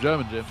taken from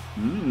German, Jim.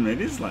 It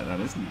is like that,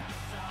 isn't it?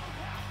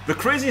 The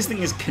craziest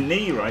thing is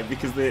Knee, right?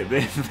 Because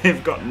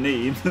they've got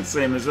knee the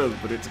same as us,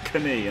 but it's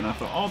Knee, and I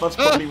thought, oh, that's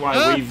probably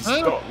why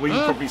we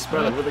probably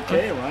spell it with a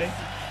K, right?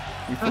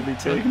 We've probably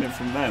taken it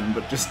from them,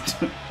 but just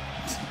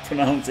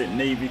pronounce it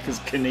knee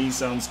because Knee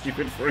sounds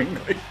stupid for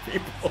English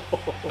people.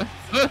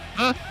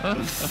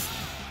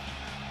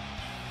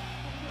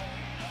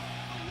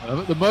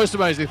 The most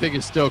amazing thing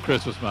is still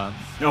Christmas Man.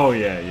 Oh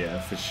yeah,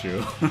 for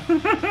sure.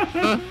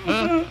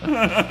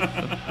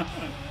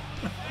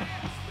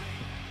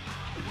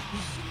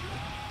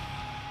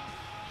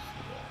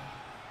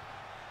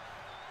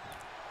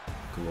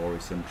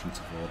 Glorious entrance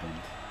of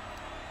Odont.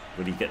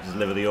 Will he get to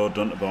deliver the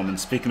Odont bomb? And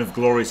speaking of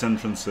glorious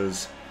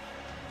entrances,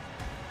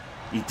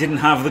 he didn't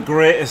have the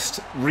greatest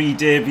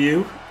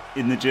re-debut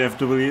in the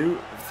JFW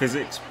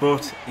physics,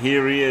 but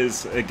here he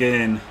is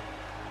again,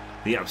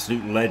 the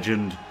absolute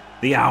legend,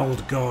 the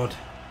Old God,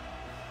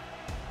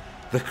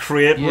 The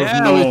creator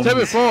Yeah, of we norms. said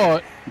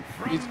before,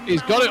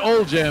 he's got it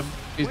all, Jim.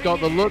 He's got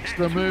the looks,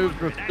 the moves,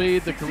 the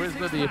speed, the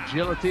charisma, the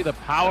agility, the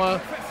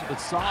power, the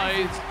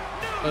size.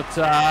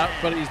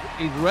 But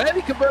he's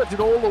rarely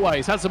converted all the way.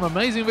 He's had some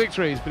amazing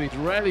victories, but he's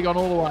rarely gone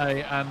all the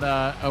way and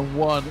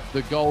won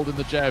the gold in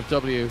the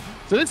JFW.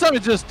 So this time he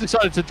just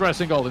decided to dress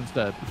in gold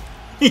instead.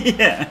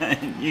 Yeah,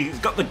 he's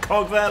got the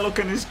cog there, look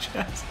in his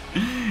chest.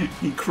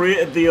 He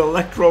created the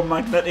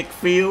electromagnetic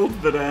field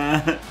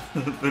that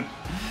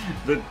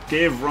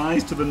gave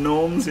rise to the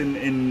gnomes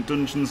in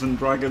Dungeons and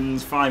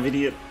Dragons 5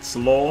 Idiots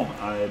lore.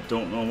 I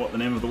don't know what the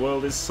name of the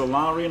world is,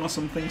 Solarian or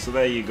something, so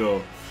there you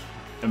go.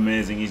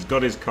 Amazing, he's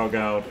got his cog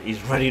out,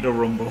 he's ready to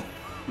rumble.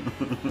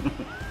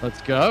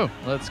 Let's go,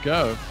 let's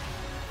go.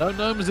 No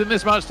gnomes in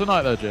this match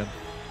tonight though, Jim.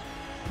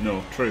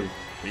 No, true.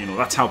 But, you know,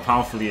 that's how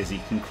powerful he is, he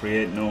can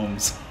create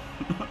gnomes.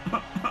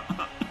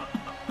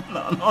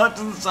 No, it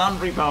doesn't sound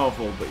very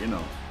powerful, but you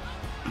know.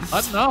 I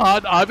don't know.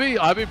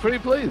 I'd be pretty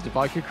pleased if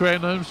I could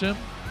create gnomes, Jim.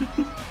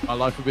 My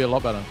life would be a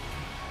lot better.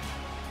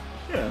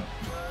 Yeah.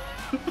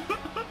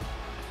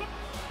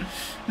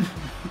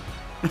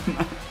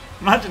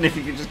 Imagine if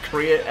you could just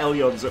create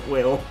Elyods at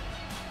will.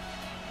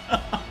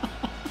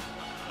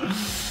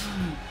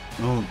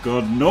 Oh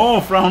god, no,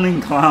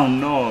 frowning clown,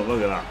 no!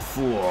 Look at that.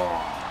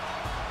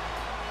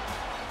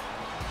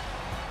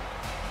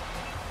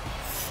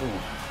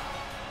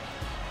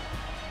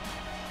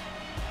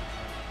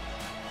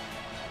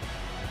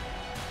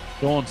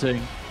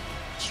 Daunting.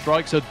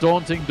 Strikes a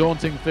daunting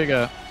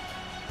figure.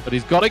 But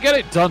he's got to get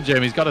it done,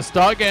 Jim. He's got to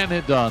start getting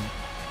it done.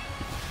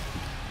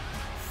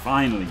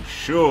 Finally,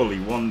 surely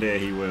one day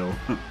he will.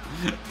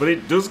 But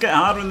it does get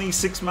harder in these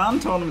 6-man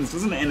tournaments,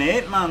 doesn't it? In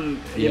 8-man,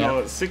 you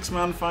know,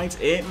 6-man fights,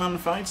 8-man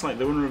fights, like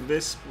the winner of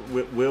this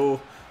will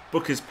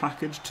book his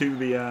package to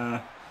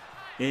the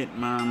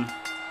 8-man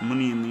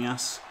Money in the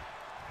Ass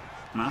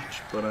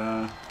match.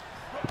 But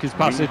his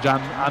passage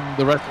and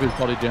the rest of his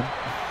body, Jim.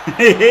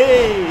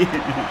 Hey!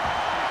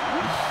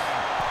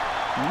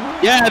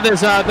 Yeah, there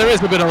is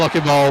a bit of luck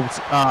involved,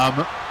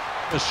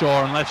 for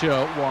sure, unless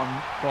you're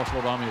one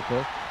crossroad army, of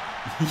course.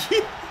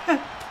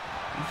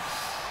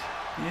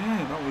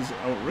 Yeah, that was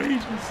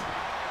outrageous.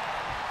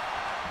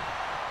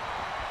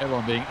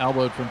 Everyone being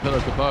elbowed from pillar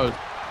to post.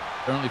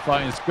 Currently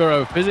fighting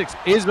Skuro. Physics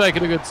is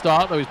making a good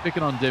start, though he's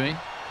picking on Dimmy.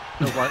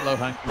 Feels like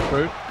low-hanging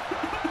fruit.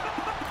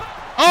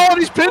 Oh, and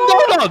he's pinned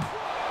on!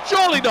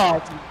 Surely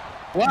not!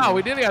 Wow,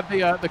 we nearly had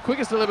the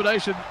quickest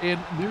elimination in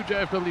new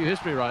JFW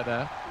history right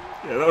there.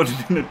 Yeah, that would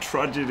have been a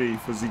tragedy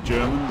for the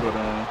German, but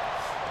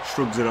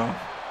shrugs it off.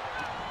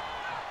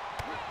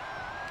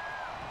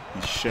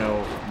 His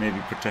shell maybe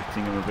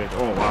protecting him a bit.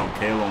 Oh wow,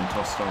 Kalon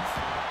tossed off.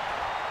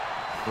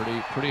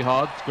 Pretty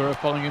hard. Skuro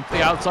following him to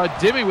the outside.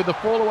 Dimmy with the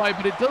fall away,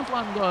 but it does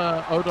land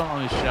Odon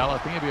on his shell. I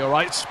think he'll be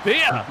alright.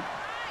 Spear!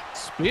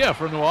 Spear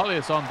from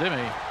Nualius on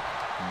Dimmy.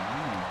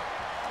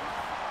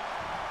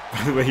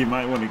 By the way, you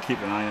might want to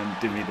keep an eye on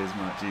Dimmy this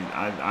match.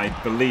 I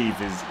believe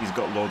he's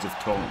got loads of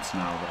taunts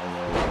now that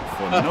are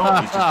fun. No,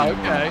 he's just doing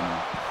okay. one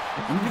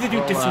now. Maybe they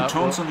do different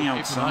taunts on the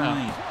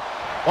outside.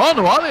 Oh,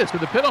 Nualius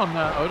with the pin on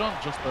Odon.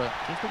 Just the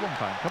one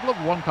count. A couple of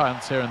one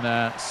counts here and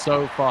there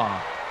so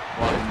far.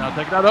 Nualius now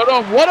taking out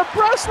Odon. What a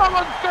press that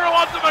one! Skuro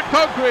onto the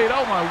concrete.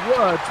 Oh my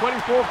word.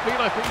 24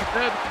 feet, I think he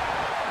said.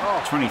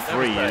 Oh,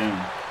 23,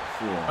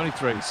 yeah.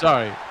 23,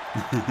 sorry.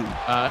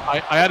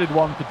 I added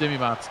one for Dimmy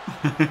Matt.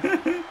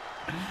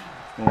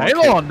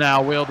 Kalon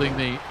now wielding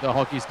the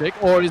hockey stick,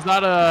 or is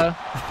that a...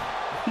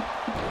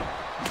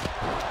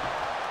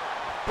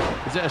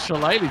 Is it a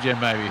shillelagh, Jim,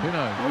 maybe? Who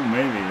knows? Oh,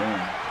 maybe,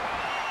 yeah.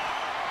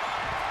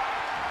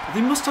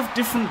 They must have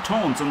different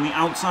taunts on the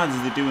outside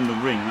as they do in the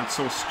ring. That's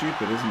so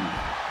stupid, isn't it?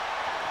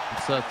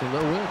 It's a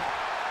little weird.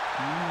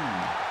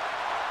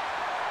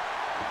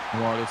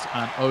 Nualius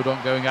and Odon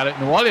going at it.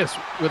 Nualius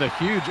with a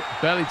huge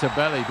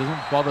belly-to-belly.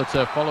 Doesn't bother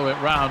to follow it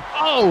round.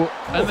 Oh!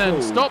 And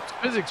then stops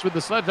Physics with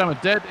the sledgehammer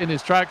dead in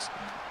his tracks.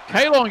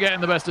 Kalon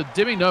getting the best of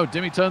Dimmy. No,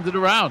 Dimmy turns it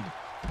around.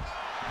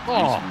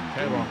 Oh,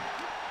 Kalon.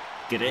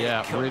 Get it?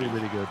 Yeah, really,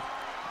 really good.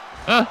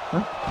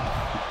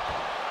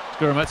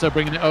 Skuro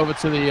bringing it over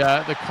to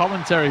the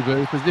commentary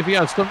booth as if he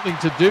has something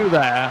to do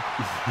there.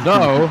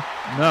 No,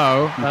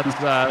 that's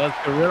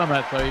Gorilla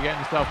Metso. You're getting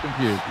yourself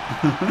confused.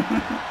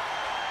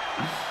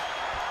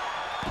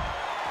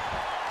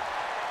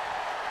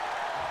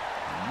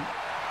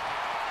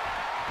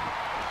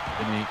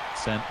 Dimmy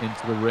sent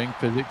into the ring.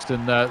 Physics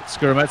and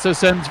Skuro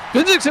sends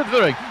Physics into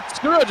the ring.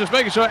 Skuro just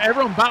making sure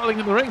everyone battling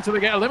in the ring till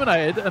they get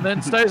eliminated and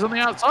then stays on the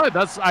outside.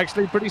 That's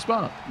actually pretty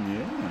smart.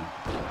 Yeah.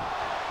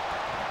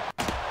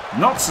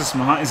 Not so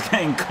smart. He's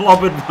getting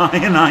clobbered by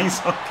an ice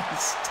hockey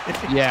stick.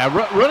 Yeah,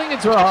 running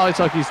into a ice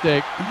hockey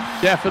stick,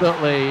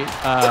 definitely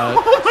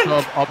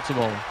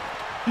suboptimal.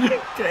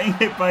 Getting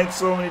hit by it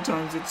so many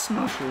times it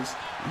smashes.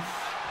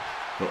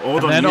 But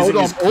Odon and then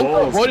using his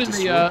claws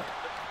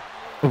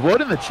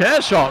avoiding the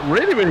chair shot.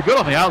 Really, really good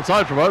on the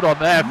outside from Odon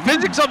there.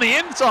 Physics on the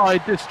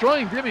inside,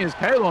 destroying Dimmy as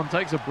Kalon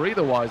takes a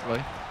breather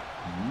wisely.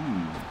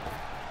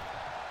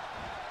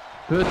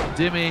 Could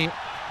Dimmy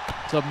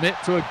submit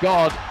to a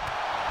god?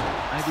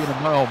 Maybe in a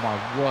oh my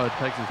word,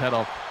 takes his head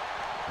off.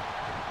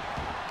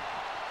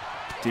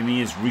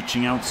 Dimmy is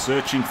reaching out,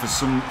 searching for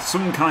some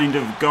kind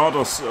of god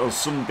or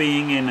some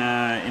being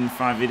in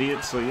Five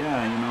Idiots. So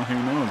yeah, you know, who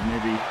knows?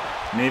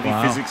 Maybe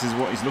Wow. physics is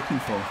what he's looking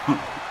for.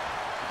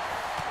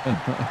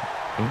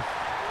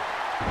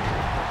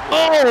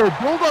 Oh,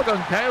 bulldog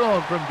on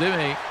Kalon from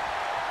Dimmy.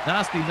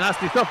 Nasty,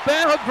 nasty stuff.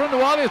 Bear hug from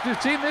Nualius.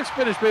 We've seen this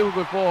finish people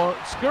before.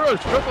 Skuro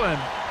struggling.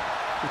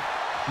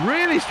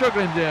 Really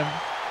struggling, Jim.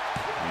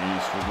 Yeah,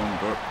 he's struggling,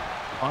 but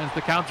Finds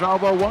the counter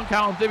elbow. 1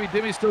 count on Dimmy.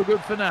 Dimmy's still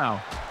good for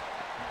now.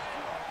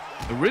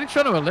 They're really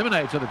trying to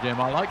eliminate each other, Jim.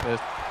 I like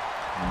this.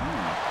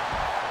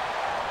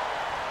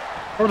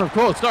 Oh, and of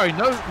course, sorry,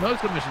 no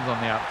submissions on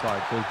the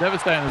outside. So as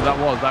devastating as that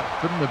was, that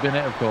couldn't have been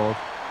it, of course.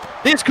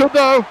 This could,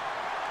 though.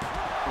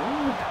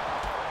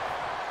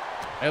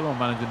 Elon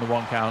managing the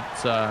 1 count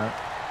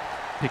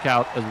pick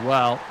out as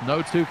well.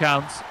 No 2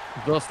 counts,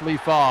 thusly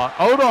far.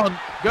 Hold on,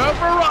 go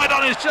for a ride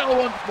on his shell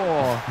once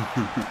more.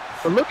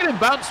 But look at him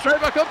bounce straight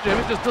back up, Jim.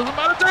 It just doesn't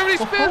matter. Tony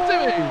spears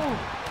Jimmy.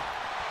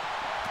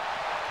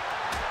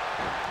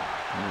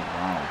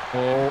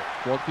 Oh,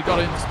 what's he got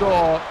in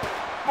store?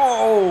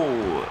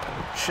 oh,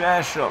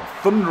 chair shot,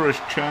 thunderous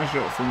chair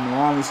shot from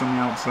Nualius on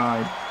the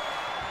outside.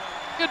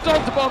 Get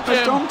on to bomb,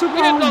 Jim. Don to Get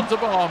bomb. on to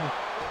bomb.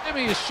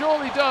 Jimmy is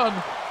surely done.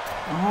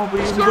 Oh, but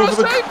he's Skuro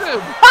over the. saved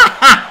him.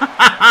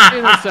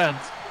 In a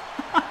sense.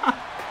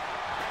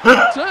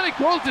 Certainly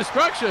caused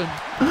distraction.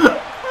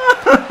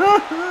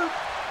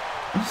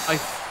 I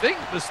think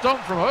the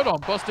stomp from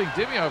Odon busting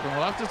Dimmy open.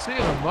 We'll have to see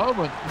in a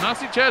moment.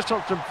 Nasty chair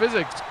shot from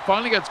Physics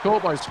finally gets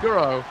caught by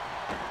Skuro.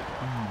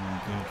 Oh my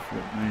god,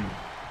 flip me.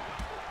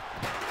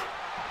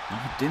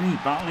 Oh,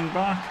 Dimmy battling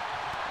back.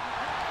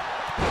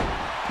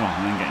 Oh,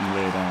 and then getting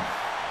laid out.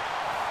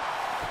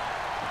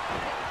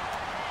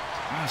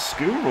 Ah,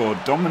 Skuro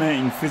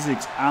dominating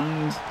Physics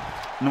and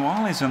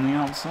Nualius on the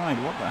outside.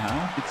 What the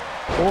hell? It's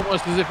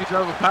almost as if he's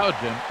overpowered,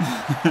 Jim.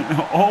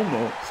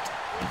 Almost.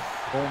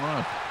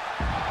 Almost.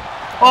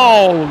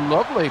 Oh,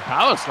 lovely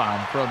power slam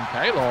from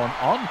Kalon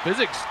on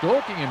Physics,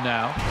 stalking him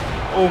now.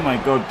 Oh my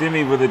god,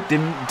 Dimmy with a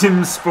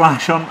dim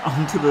splash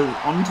onto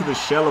the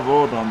shell of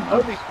Odon.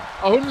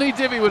 Only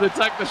Dimmy would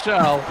attack the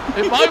shell.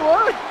 It might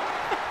work.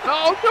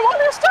 Oh,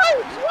 Nualius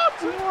stays. What?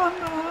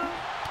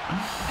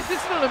 This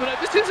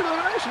is an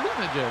elimination,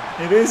 isn't it, Jim?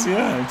 It is,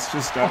 yeah. It's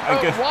just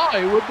I guess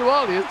Why would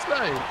Nualius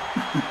stay?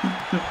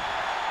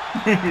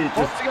 maybe Wants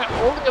just to get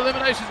all the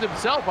eliminations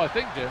himself, I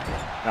think, Jim.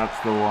 that's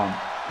the one.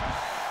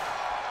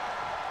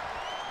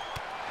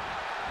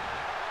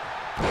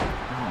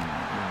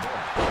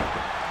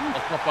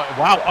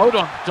 Wow,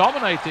 Odon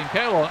dominating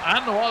Kalon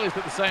and Nualius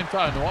at the same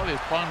time. Nualius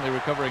finally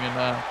recovering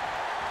and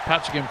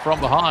catching him from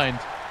behind.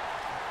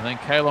 And then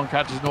Kalon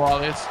catches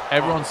Nualius.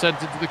 Everyone sent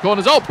into the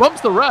corners. Oh,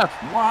 bumps the ref.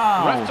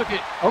 Wow. The ref took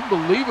it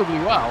unbelievably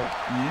well.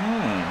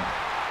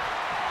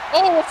 Yeah.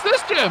 Oh, what's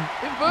this, Jim?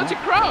 Inverted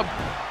crab.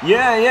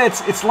 Yeah,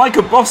 it's like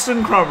a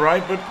Boston crab,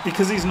 right? But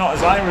because he's not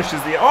as Irish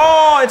as the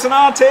it's an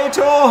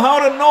Artato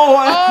out of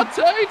nowhere.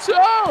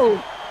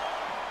 Artato!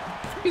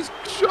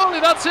 Surely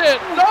that's it.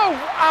 No!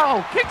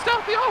 Ow! Kicks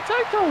out the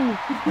Artato.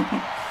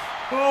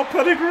 Oh,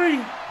 pedigree.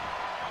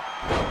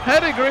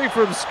 Pedigree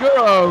from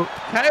Skuro.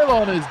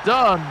 Kalon is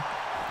done.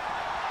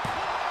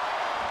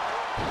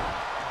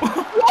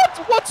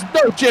 What's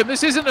no, Jim?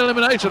 This isn't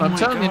elimination. I'm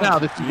telling you now.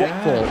 This is what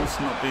for. It's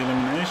not the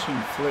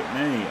elimination. Flip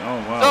me. Oh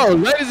wow. So,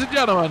 ladies and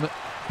gentlemen,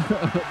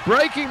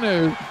 breaking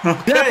news.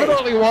 Okay.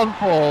 Definitely 1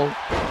 fall.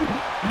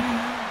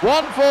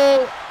 1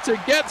 fall to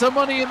get to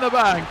Money in the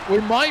Bank. We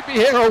might be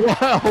here a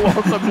while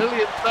while the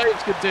million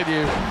saves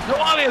continue.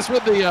 Nualius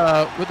with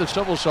the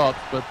shovel shot,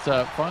 but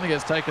finally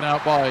gets taken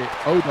out by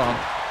Odon.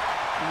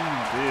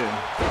 Oh dear.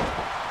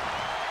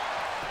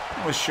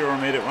 I was sure I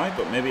made it right,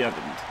 but maybe I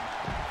didn't.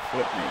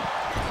 Flip me.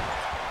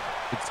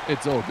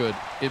 It's all good.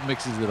 It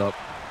mixes it up.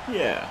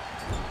 Yeah.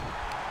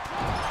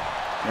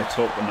 Let's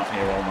hope we're not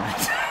here all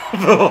night.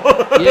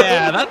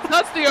 Yeah,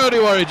 that's the only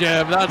worry,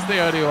 Jim. That's the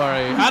only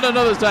worry. And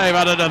another save,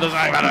 and another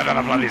save, and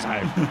another bloody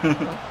save.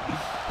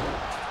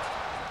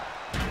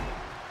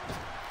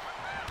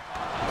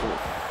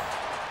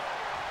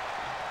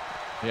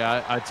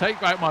 Yeah, I take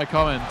back my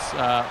comments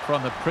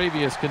from the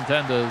previous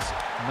contenders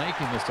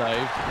making the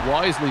save.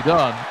 Wisely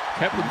done.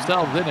 Kept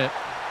themselves in it.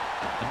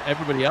 And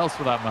everybody else,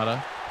 for that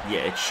matter.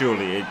 Yeah, it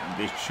surely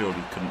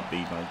couldn't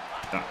be like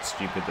that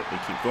stupid that they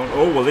keep going.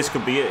 Oh well, this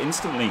could be it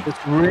instantly. This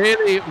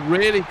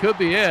really could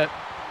be it.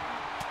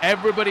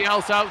 Everybody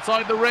else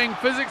outside the ring.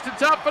 Physics to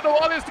tap for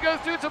Nualius to go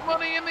through to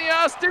Money in the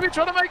ass. Dimmy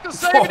trying to make the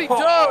save, and he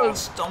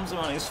does. Stomps him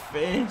on his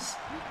face.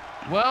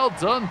 Well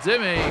done,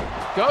 Dimmy.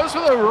 Goes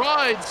for the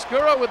ride.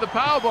 Skuro with the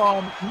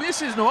powerbomb.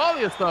 Misses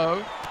Nualius,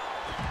 though.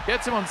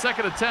 Gets him on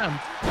second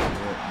attempt.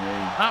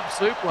 Snap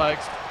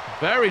suplex.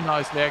 Very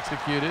nicely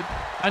executed.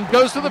 And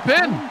goes to the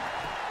pin.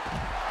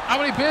 How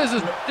many beers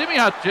has Dimmy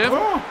had, Jim?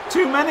 Oh,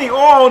 too many.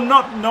 Oh,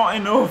 not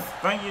enough.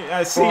 Thank you.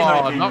 I see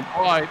that. Not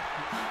quite.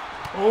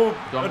 Oh,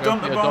 Don't a go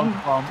dunk for the a bomb.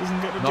 dunk bomb.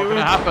 Doesn't get to Not do going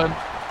it. to happen.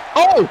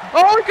 Oh,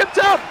 he can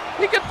tap.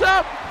 He can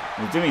tap.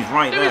 Well, Dimmy's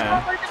right Dimmy's there.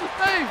 not making the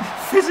save.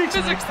 Physics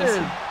Physics makes this.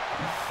 did.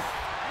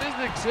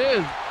 Physics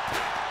is.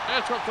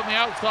 Air truck from the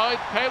outside.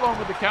 Kalon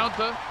with the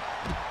counter.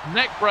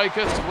 Neck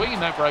breaker,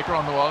 swinging neck breaker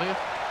on the Warrior.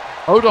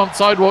 Odon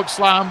sidewalk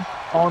slam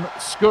on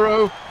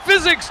Skuro.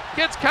 Physics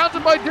gets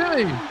countered by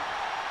Dimmy.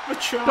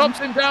 Drops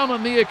him down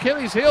on the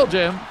Achilles heel,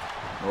 Jim.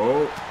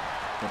 Oh,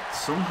 but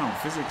somehow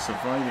Physics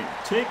surviving,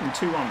 taking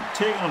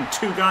on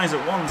two guys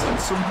at once and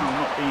somehow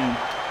not being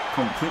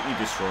completely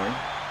destroyed.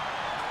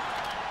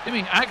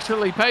 Dimmy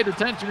actually paid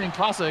attention in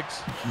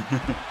classics.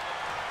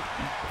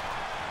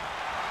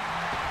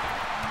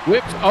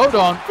 Whips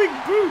Odon. Big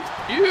boot.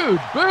 Huge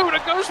boot.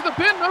 It goes to the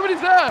pin. Nobody's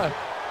there.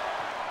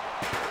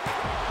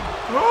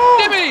 Oh,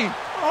 Dimmy.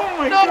 Oh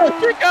my No, God.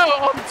 kick out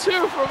on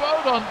 2 from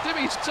Odon.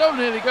 Dimmy's so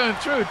nearly going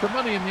through to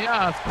money in the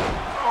ass.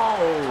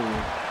 Oh.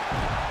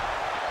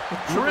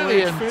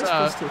 Brilliant.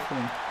 Facebuster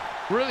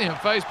Brilliant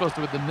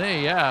facebuster with the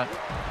knee, yeah.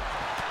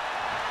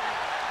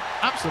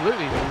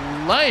 Absolutely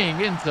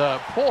laying into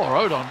poor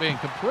Odon, being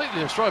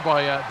completely destroyed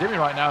by Dimmy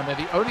right now, and they're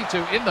the only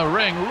 2 in the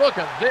ring. Look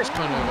at this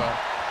maneuver.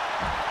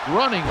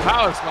 Running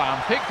power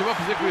slam, picked him up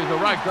as if he was a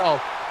rag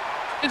doll.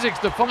 Physics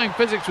defying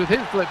Physics with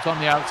his flips on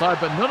the outside,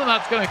 but none of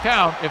that's going to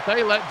count if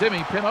they let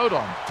Dimmy pin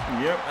Odon.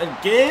 Yep,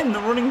 again, the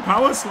running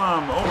power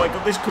slam. Oh my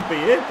God, this could be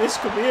it. This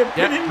could be it.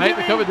 Pin him, Make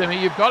the Dimmy. cover, Dimmy.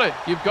 You've got it.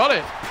 You've got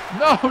it.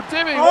 No,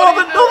 Dimmy. Oh, what are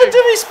you another doing?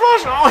 Dimmy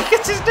splash. Oh, he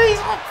gets his knees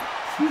up.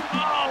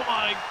 Oh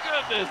my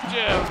goodness,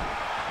 Jim.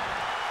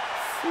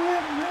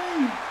 Flip me.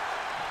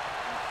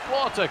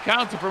 What a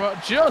counter from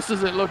just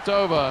as it looked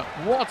over.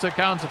 What a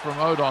counter from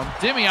Odon.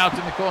 Dimmy out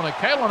in the corner.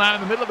 Kalon out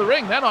in the middle of the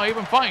ring. They're not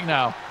even fighting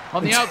now.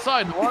 On the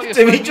outside.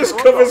 Dimmy just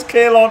covers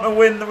Kalon to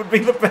win. That would be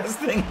the best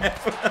thing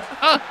ever.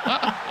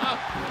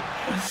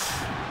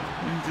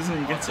 He doesn't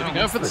even get Dimmy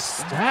go for the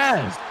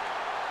stairs.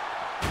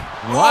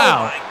 Oh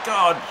Wow. my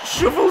God.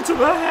 Shovel to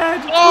the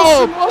head.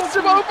 Oh, busts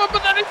him over,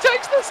 but then he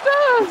takes the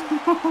stairs.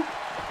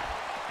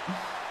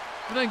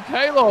 And then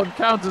Kalon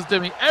counters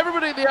Dimmy.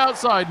 Everybody at the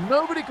outside.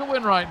 Nobody can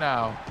win right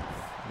now.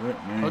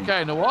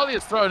 Okay,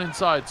 Nawalia's thrown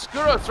inside.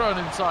 Skuro thrown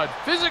inside.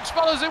 Physics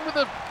follows in with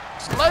a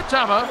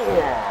sledgehammer.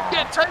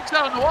 Get takes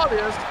out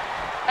Nawalia's.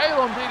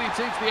 Kalon DDT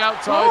to the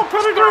outside. Oh,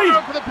 pedigree.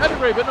 Skuro for the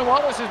pedigree, but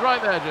Nawalia's is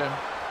right there, Jim.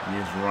 He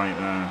is right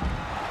there.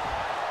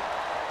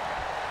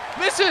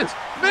 Misses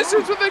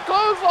with the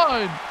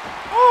clothesline.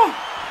 Oh.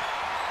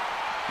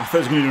 I thought he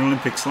was going to do an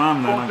Olympic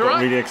slam then. I got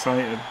Direct. really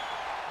excited.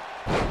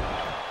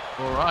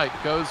 All right,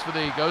 goes for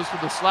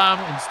the slam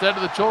instead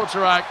of the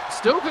torture rack.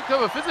 Still could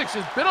cover Physics.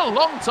 It's been a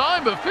long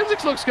time, but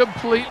Physics looks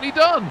completely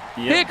done.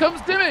 Yep. Here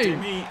comes Dimmy.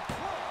 Dimmy.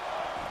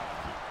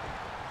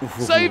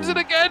 Saves it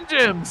again,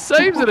 Jim.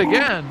 Saves it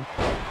again.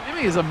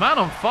 Dimmy is a man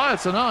on fire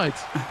tonight.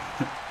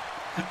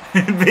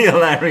 It'd be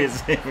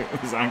hilarious if it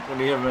was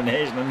actually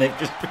elimination and they've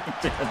just been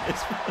doing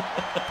this for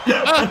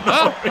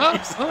no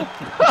reason.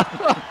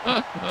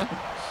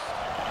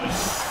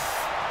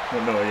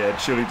 But no, yeah, it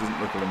surely doesn't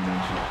look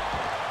elimination.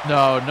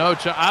 No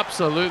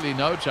absolutely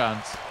no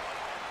chance.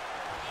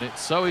 It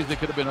so easily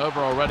could have been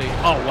over already.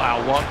 Oh wow,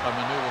 what a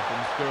maneuver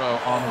from Skuro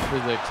on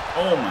Physics.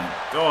 Oh my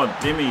God,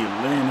 Dimmy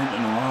laying into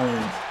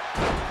Nawali's.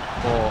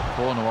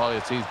 Poor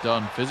Nawalias, he's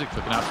done. Physics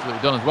looking absolutely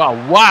done as well.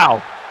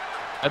 Wow!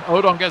 And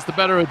Odon gets the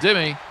better of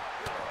Dimmy.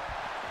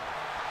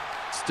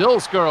 Still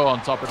Skuro on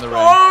top in the ring.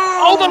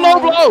 Oh, the low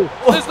blow!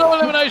 There's no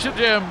elimination,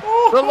 Jim.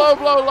 The low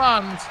blow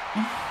lands.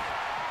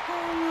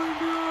 Oh my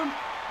God.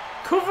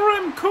 Cover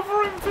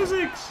him,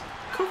 Physics.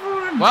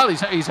 Cover him. Well,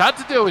 he's had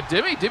to deal with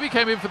Dimmy. Dimmy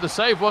came in for the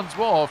save once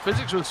more.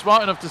 Physics was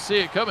smart enough to see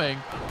it coming.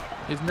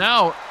 He's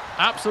now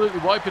absolutely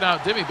wiping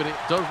out Dimmy, but it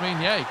does mean,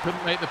 yeah, he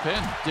couldn't make the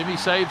pin. Dimmy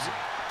saves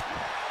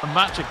a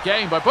match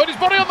again by putting his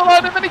body on the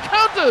line, and then he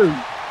counters.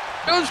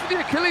 Goes for the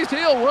Achilles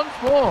heel once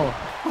more.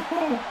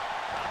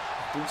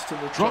 Boots to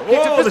the Drop top.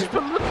 kick to Oh, Physics,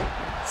 but look,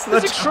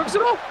 Physics shrugs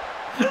it off.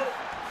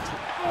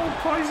 Oh,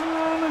 poison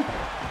on it.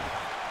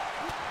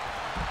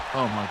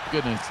 Oh my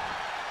goodness.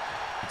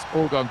 It's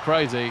all gone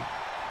crazy.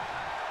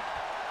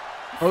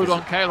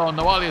 Odon, Kalon,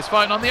 Nawali is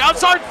fighting on the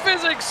outside.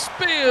 Physics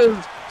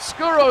spears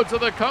Skuro to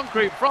the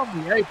concrete from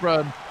the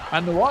apron.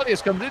 And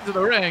Nawalius comes into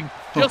the ring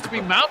just to be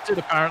mounted,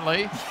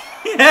 apparently.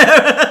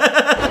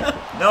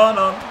 No,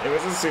 it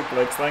was a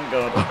suplex, thank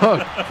God.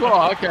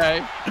 Oh,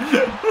 okay.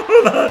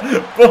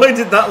 Boy,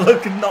 did that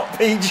look not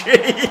PG.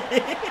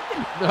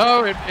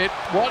 No, it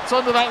what's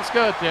under that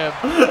skirt, Jim?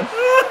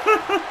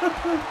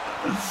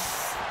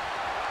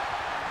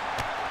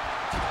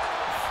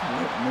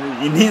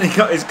 He nearly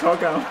got his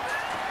cock out.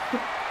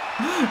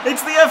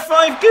 It's the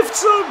F5 gift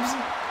subs.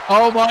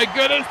 Oh my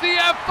goodness, the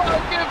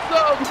F5 gift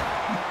subs!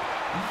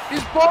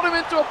 He's brought him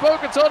into a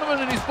poker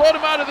tournament and he's brought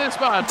him out of this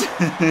match.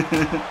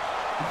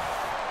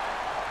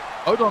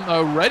 Odon,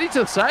 though, ready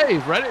to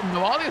save.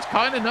 Nawalius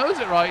kind of knows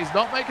it, right? He's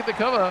not making the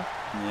cover.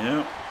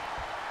 Yeah.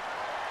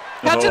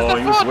 Catches the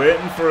he was foot.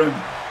 waiting for him.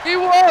 He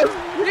was!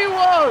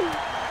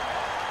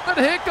 But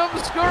here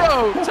comes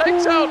Skuro,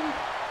 takes out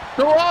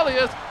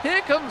Nawalius.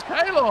 Here comes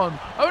Kalon.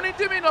 Only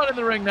Dimmy not in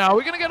the ring now.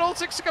 We're going to get all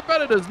 6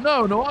 competitors.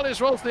 No, Nawalius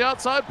rolls to the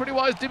outside. Pretty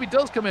wise, Dimmy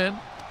does come in.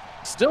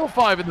 Still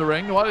 5 in the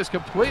ring. Nawalius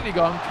completely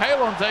gone.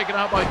 Kalon taken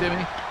out by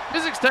Dimmy.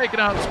 Physics taken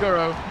out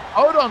Skuro.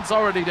 Odon's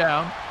already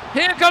down.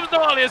 Here comes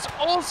Noalius.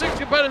 All 6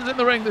 competitors in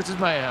the ring. This is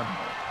mayhem.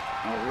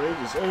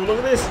 Outrageous. Oh, look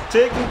at this.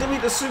 Taking Dimmy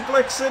to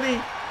Suplex City.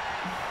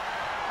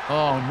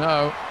 Oh,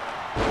 no.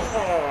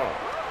 Oh,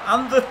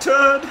 and the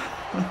turd.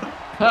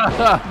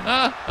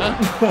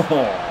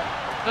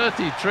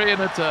 33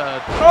 and a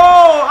turd.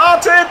 Oh,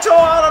 Artato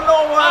out of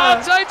nowhere.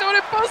 Artato, and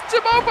it busts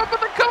him open, but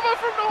the cover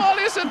from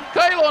Noalius, and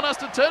Kalon has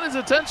to turn his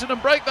attention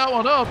and break that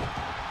one up.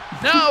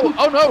 Now,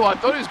 oh no, I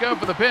thought he was going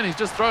for the pin. He's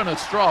just thrown a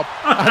strop,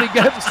 and he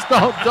gets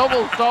stopped,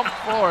 double stomped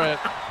for it.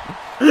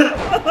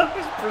 That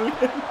was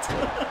brilliant.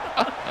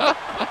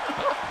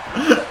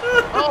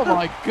 Oh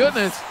my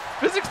goodness.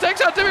 Physics takes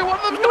out Dimmy. One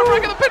of them's going to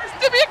break in the pin. It's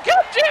Dimmy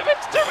again, Jim.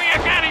 It's Dimmy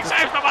again. He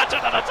saves the match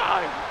another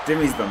time.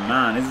 Dimmy's the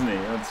man, isn't he?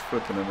 That's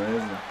fucking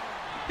amazing.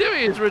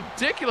 Dimmy is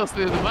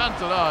ridiculously the man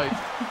tonight.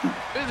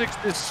 Physics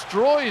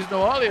destroys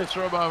Noalius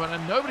for a moment,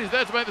 and nobody's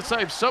there to make the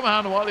save.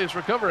 Somehow Noalius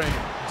recovering.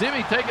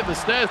 Dimmy taking the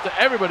stairs to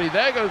everybody.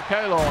 There goes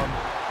Kalon.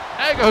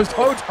 There goes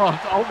Hoton.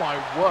 Oh my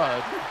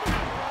word.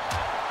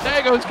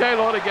 There goes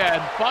Kalon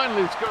again.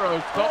 Finally,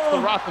 Skuro stops the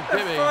wrath of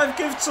Dimmy. F5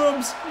 gift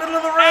subs. Middle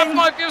of the ring.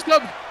 F5 gift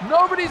subs.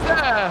 Nobody's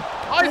there.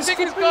 I think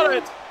he's got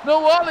it.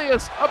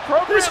 Noalius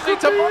appropriately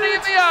to money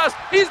in the ass.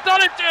 He's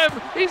done it,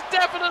 Jim. He's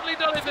definitely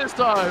done it this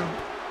time.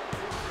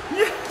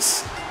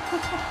 Yes!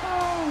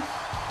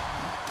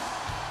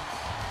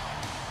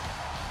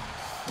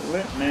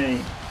 Let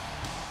me.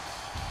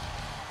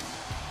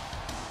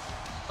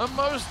 The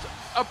most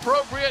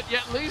appropriate,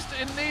 yet least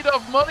in need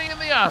of money in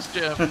the ass,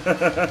 Jim.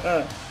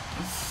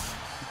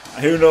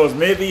 Who knows?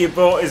 Maybe you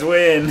bought his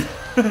way in.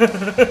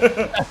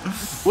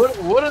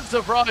 Wouldn't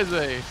surprise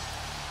me.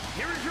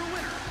 Here is your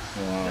winner.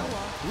 Wow.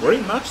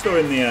 Great match though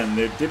in the end.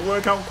 It did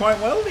work out quite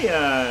well,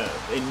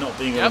 in not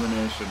being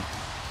elimination.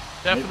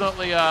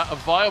 Definitely a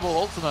viable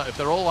alternate if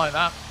they're all like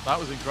that. That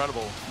was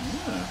incredible.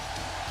 Yeah.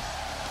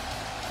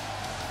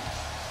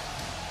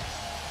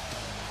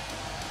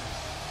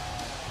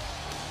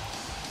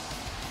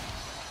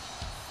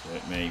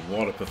 Let me.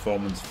 What a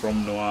performance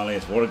from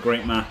Noalius. What a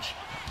great match.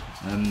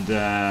 And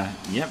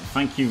yep,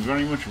 thank you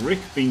very much, Rick.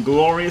 Been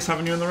glorious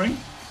having you in the ring.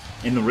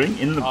 In the ring?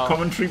 In the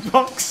commentary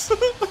box.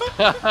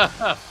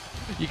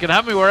 You can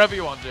have me wherever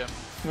you want, Jim.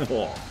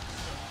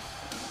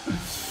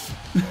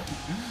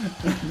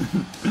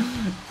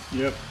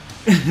 Yep.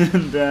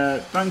 And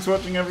thanks for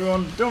watching,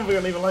 everyone. Don't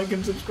forget to leave a like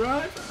and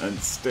subscribe. And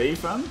stay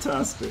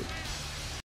fantastic.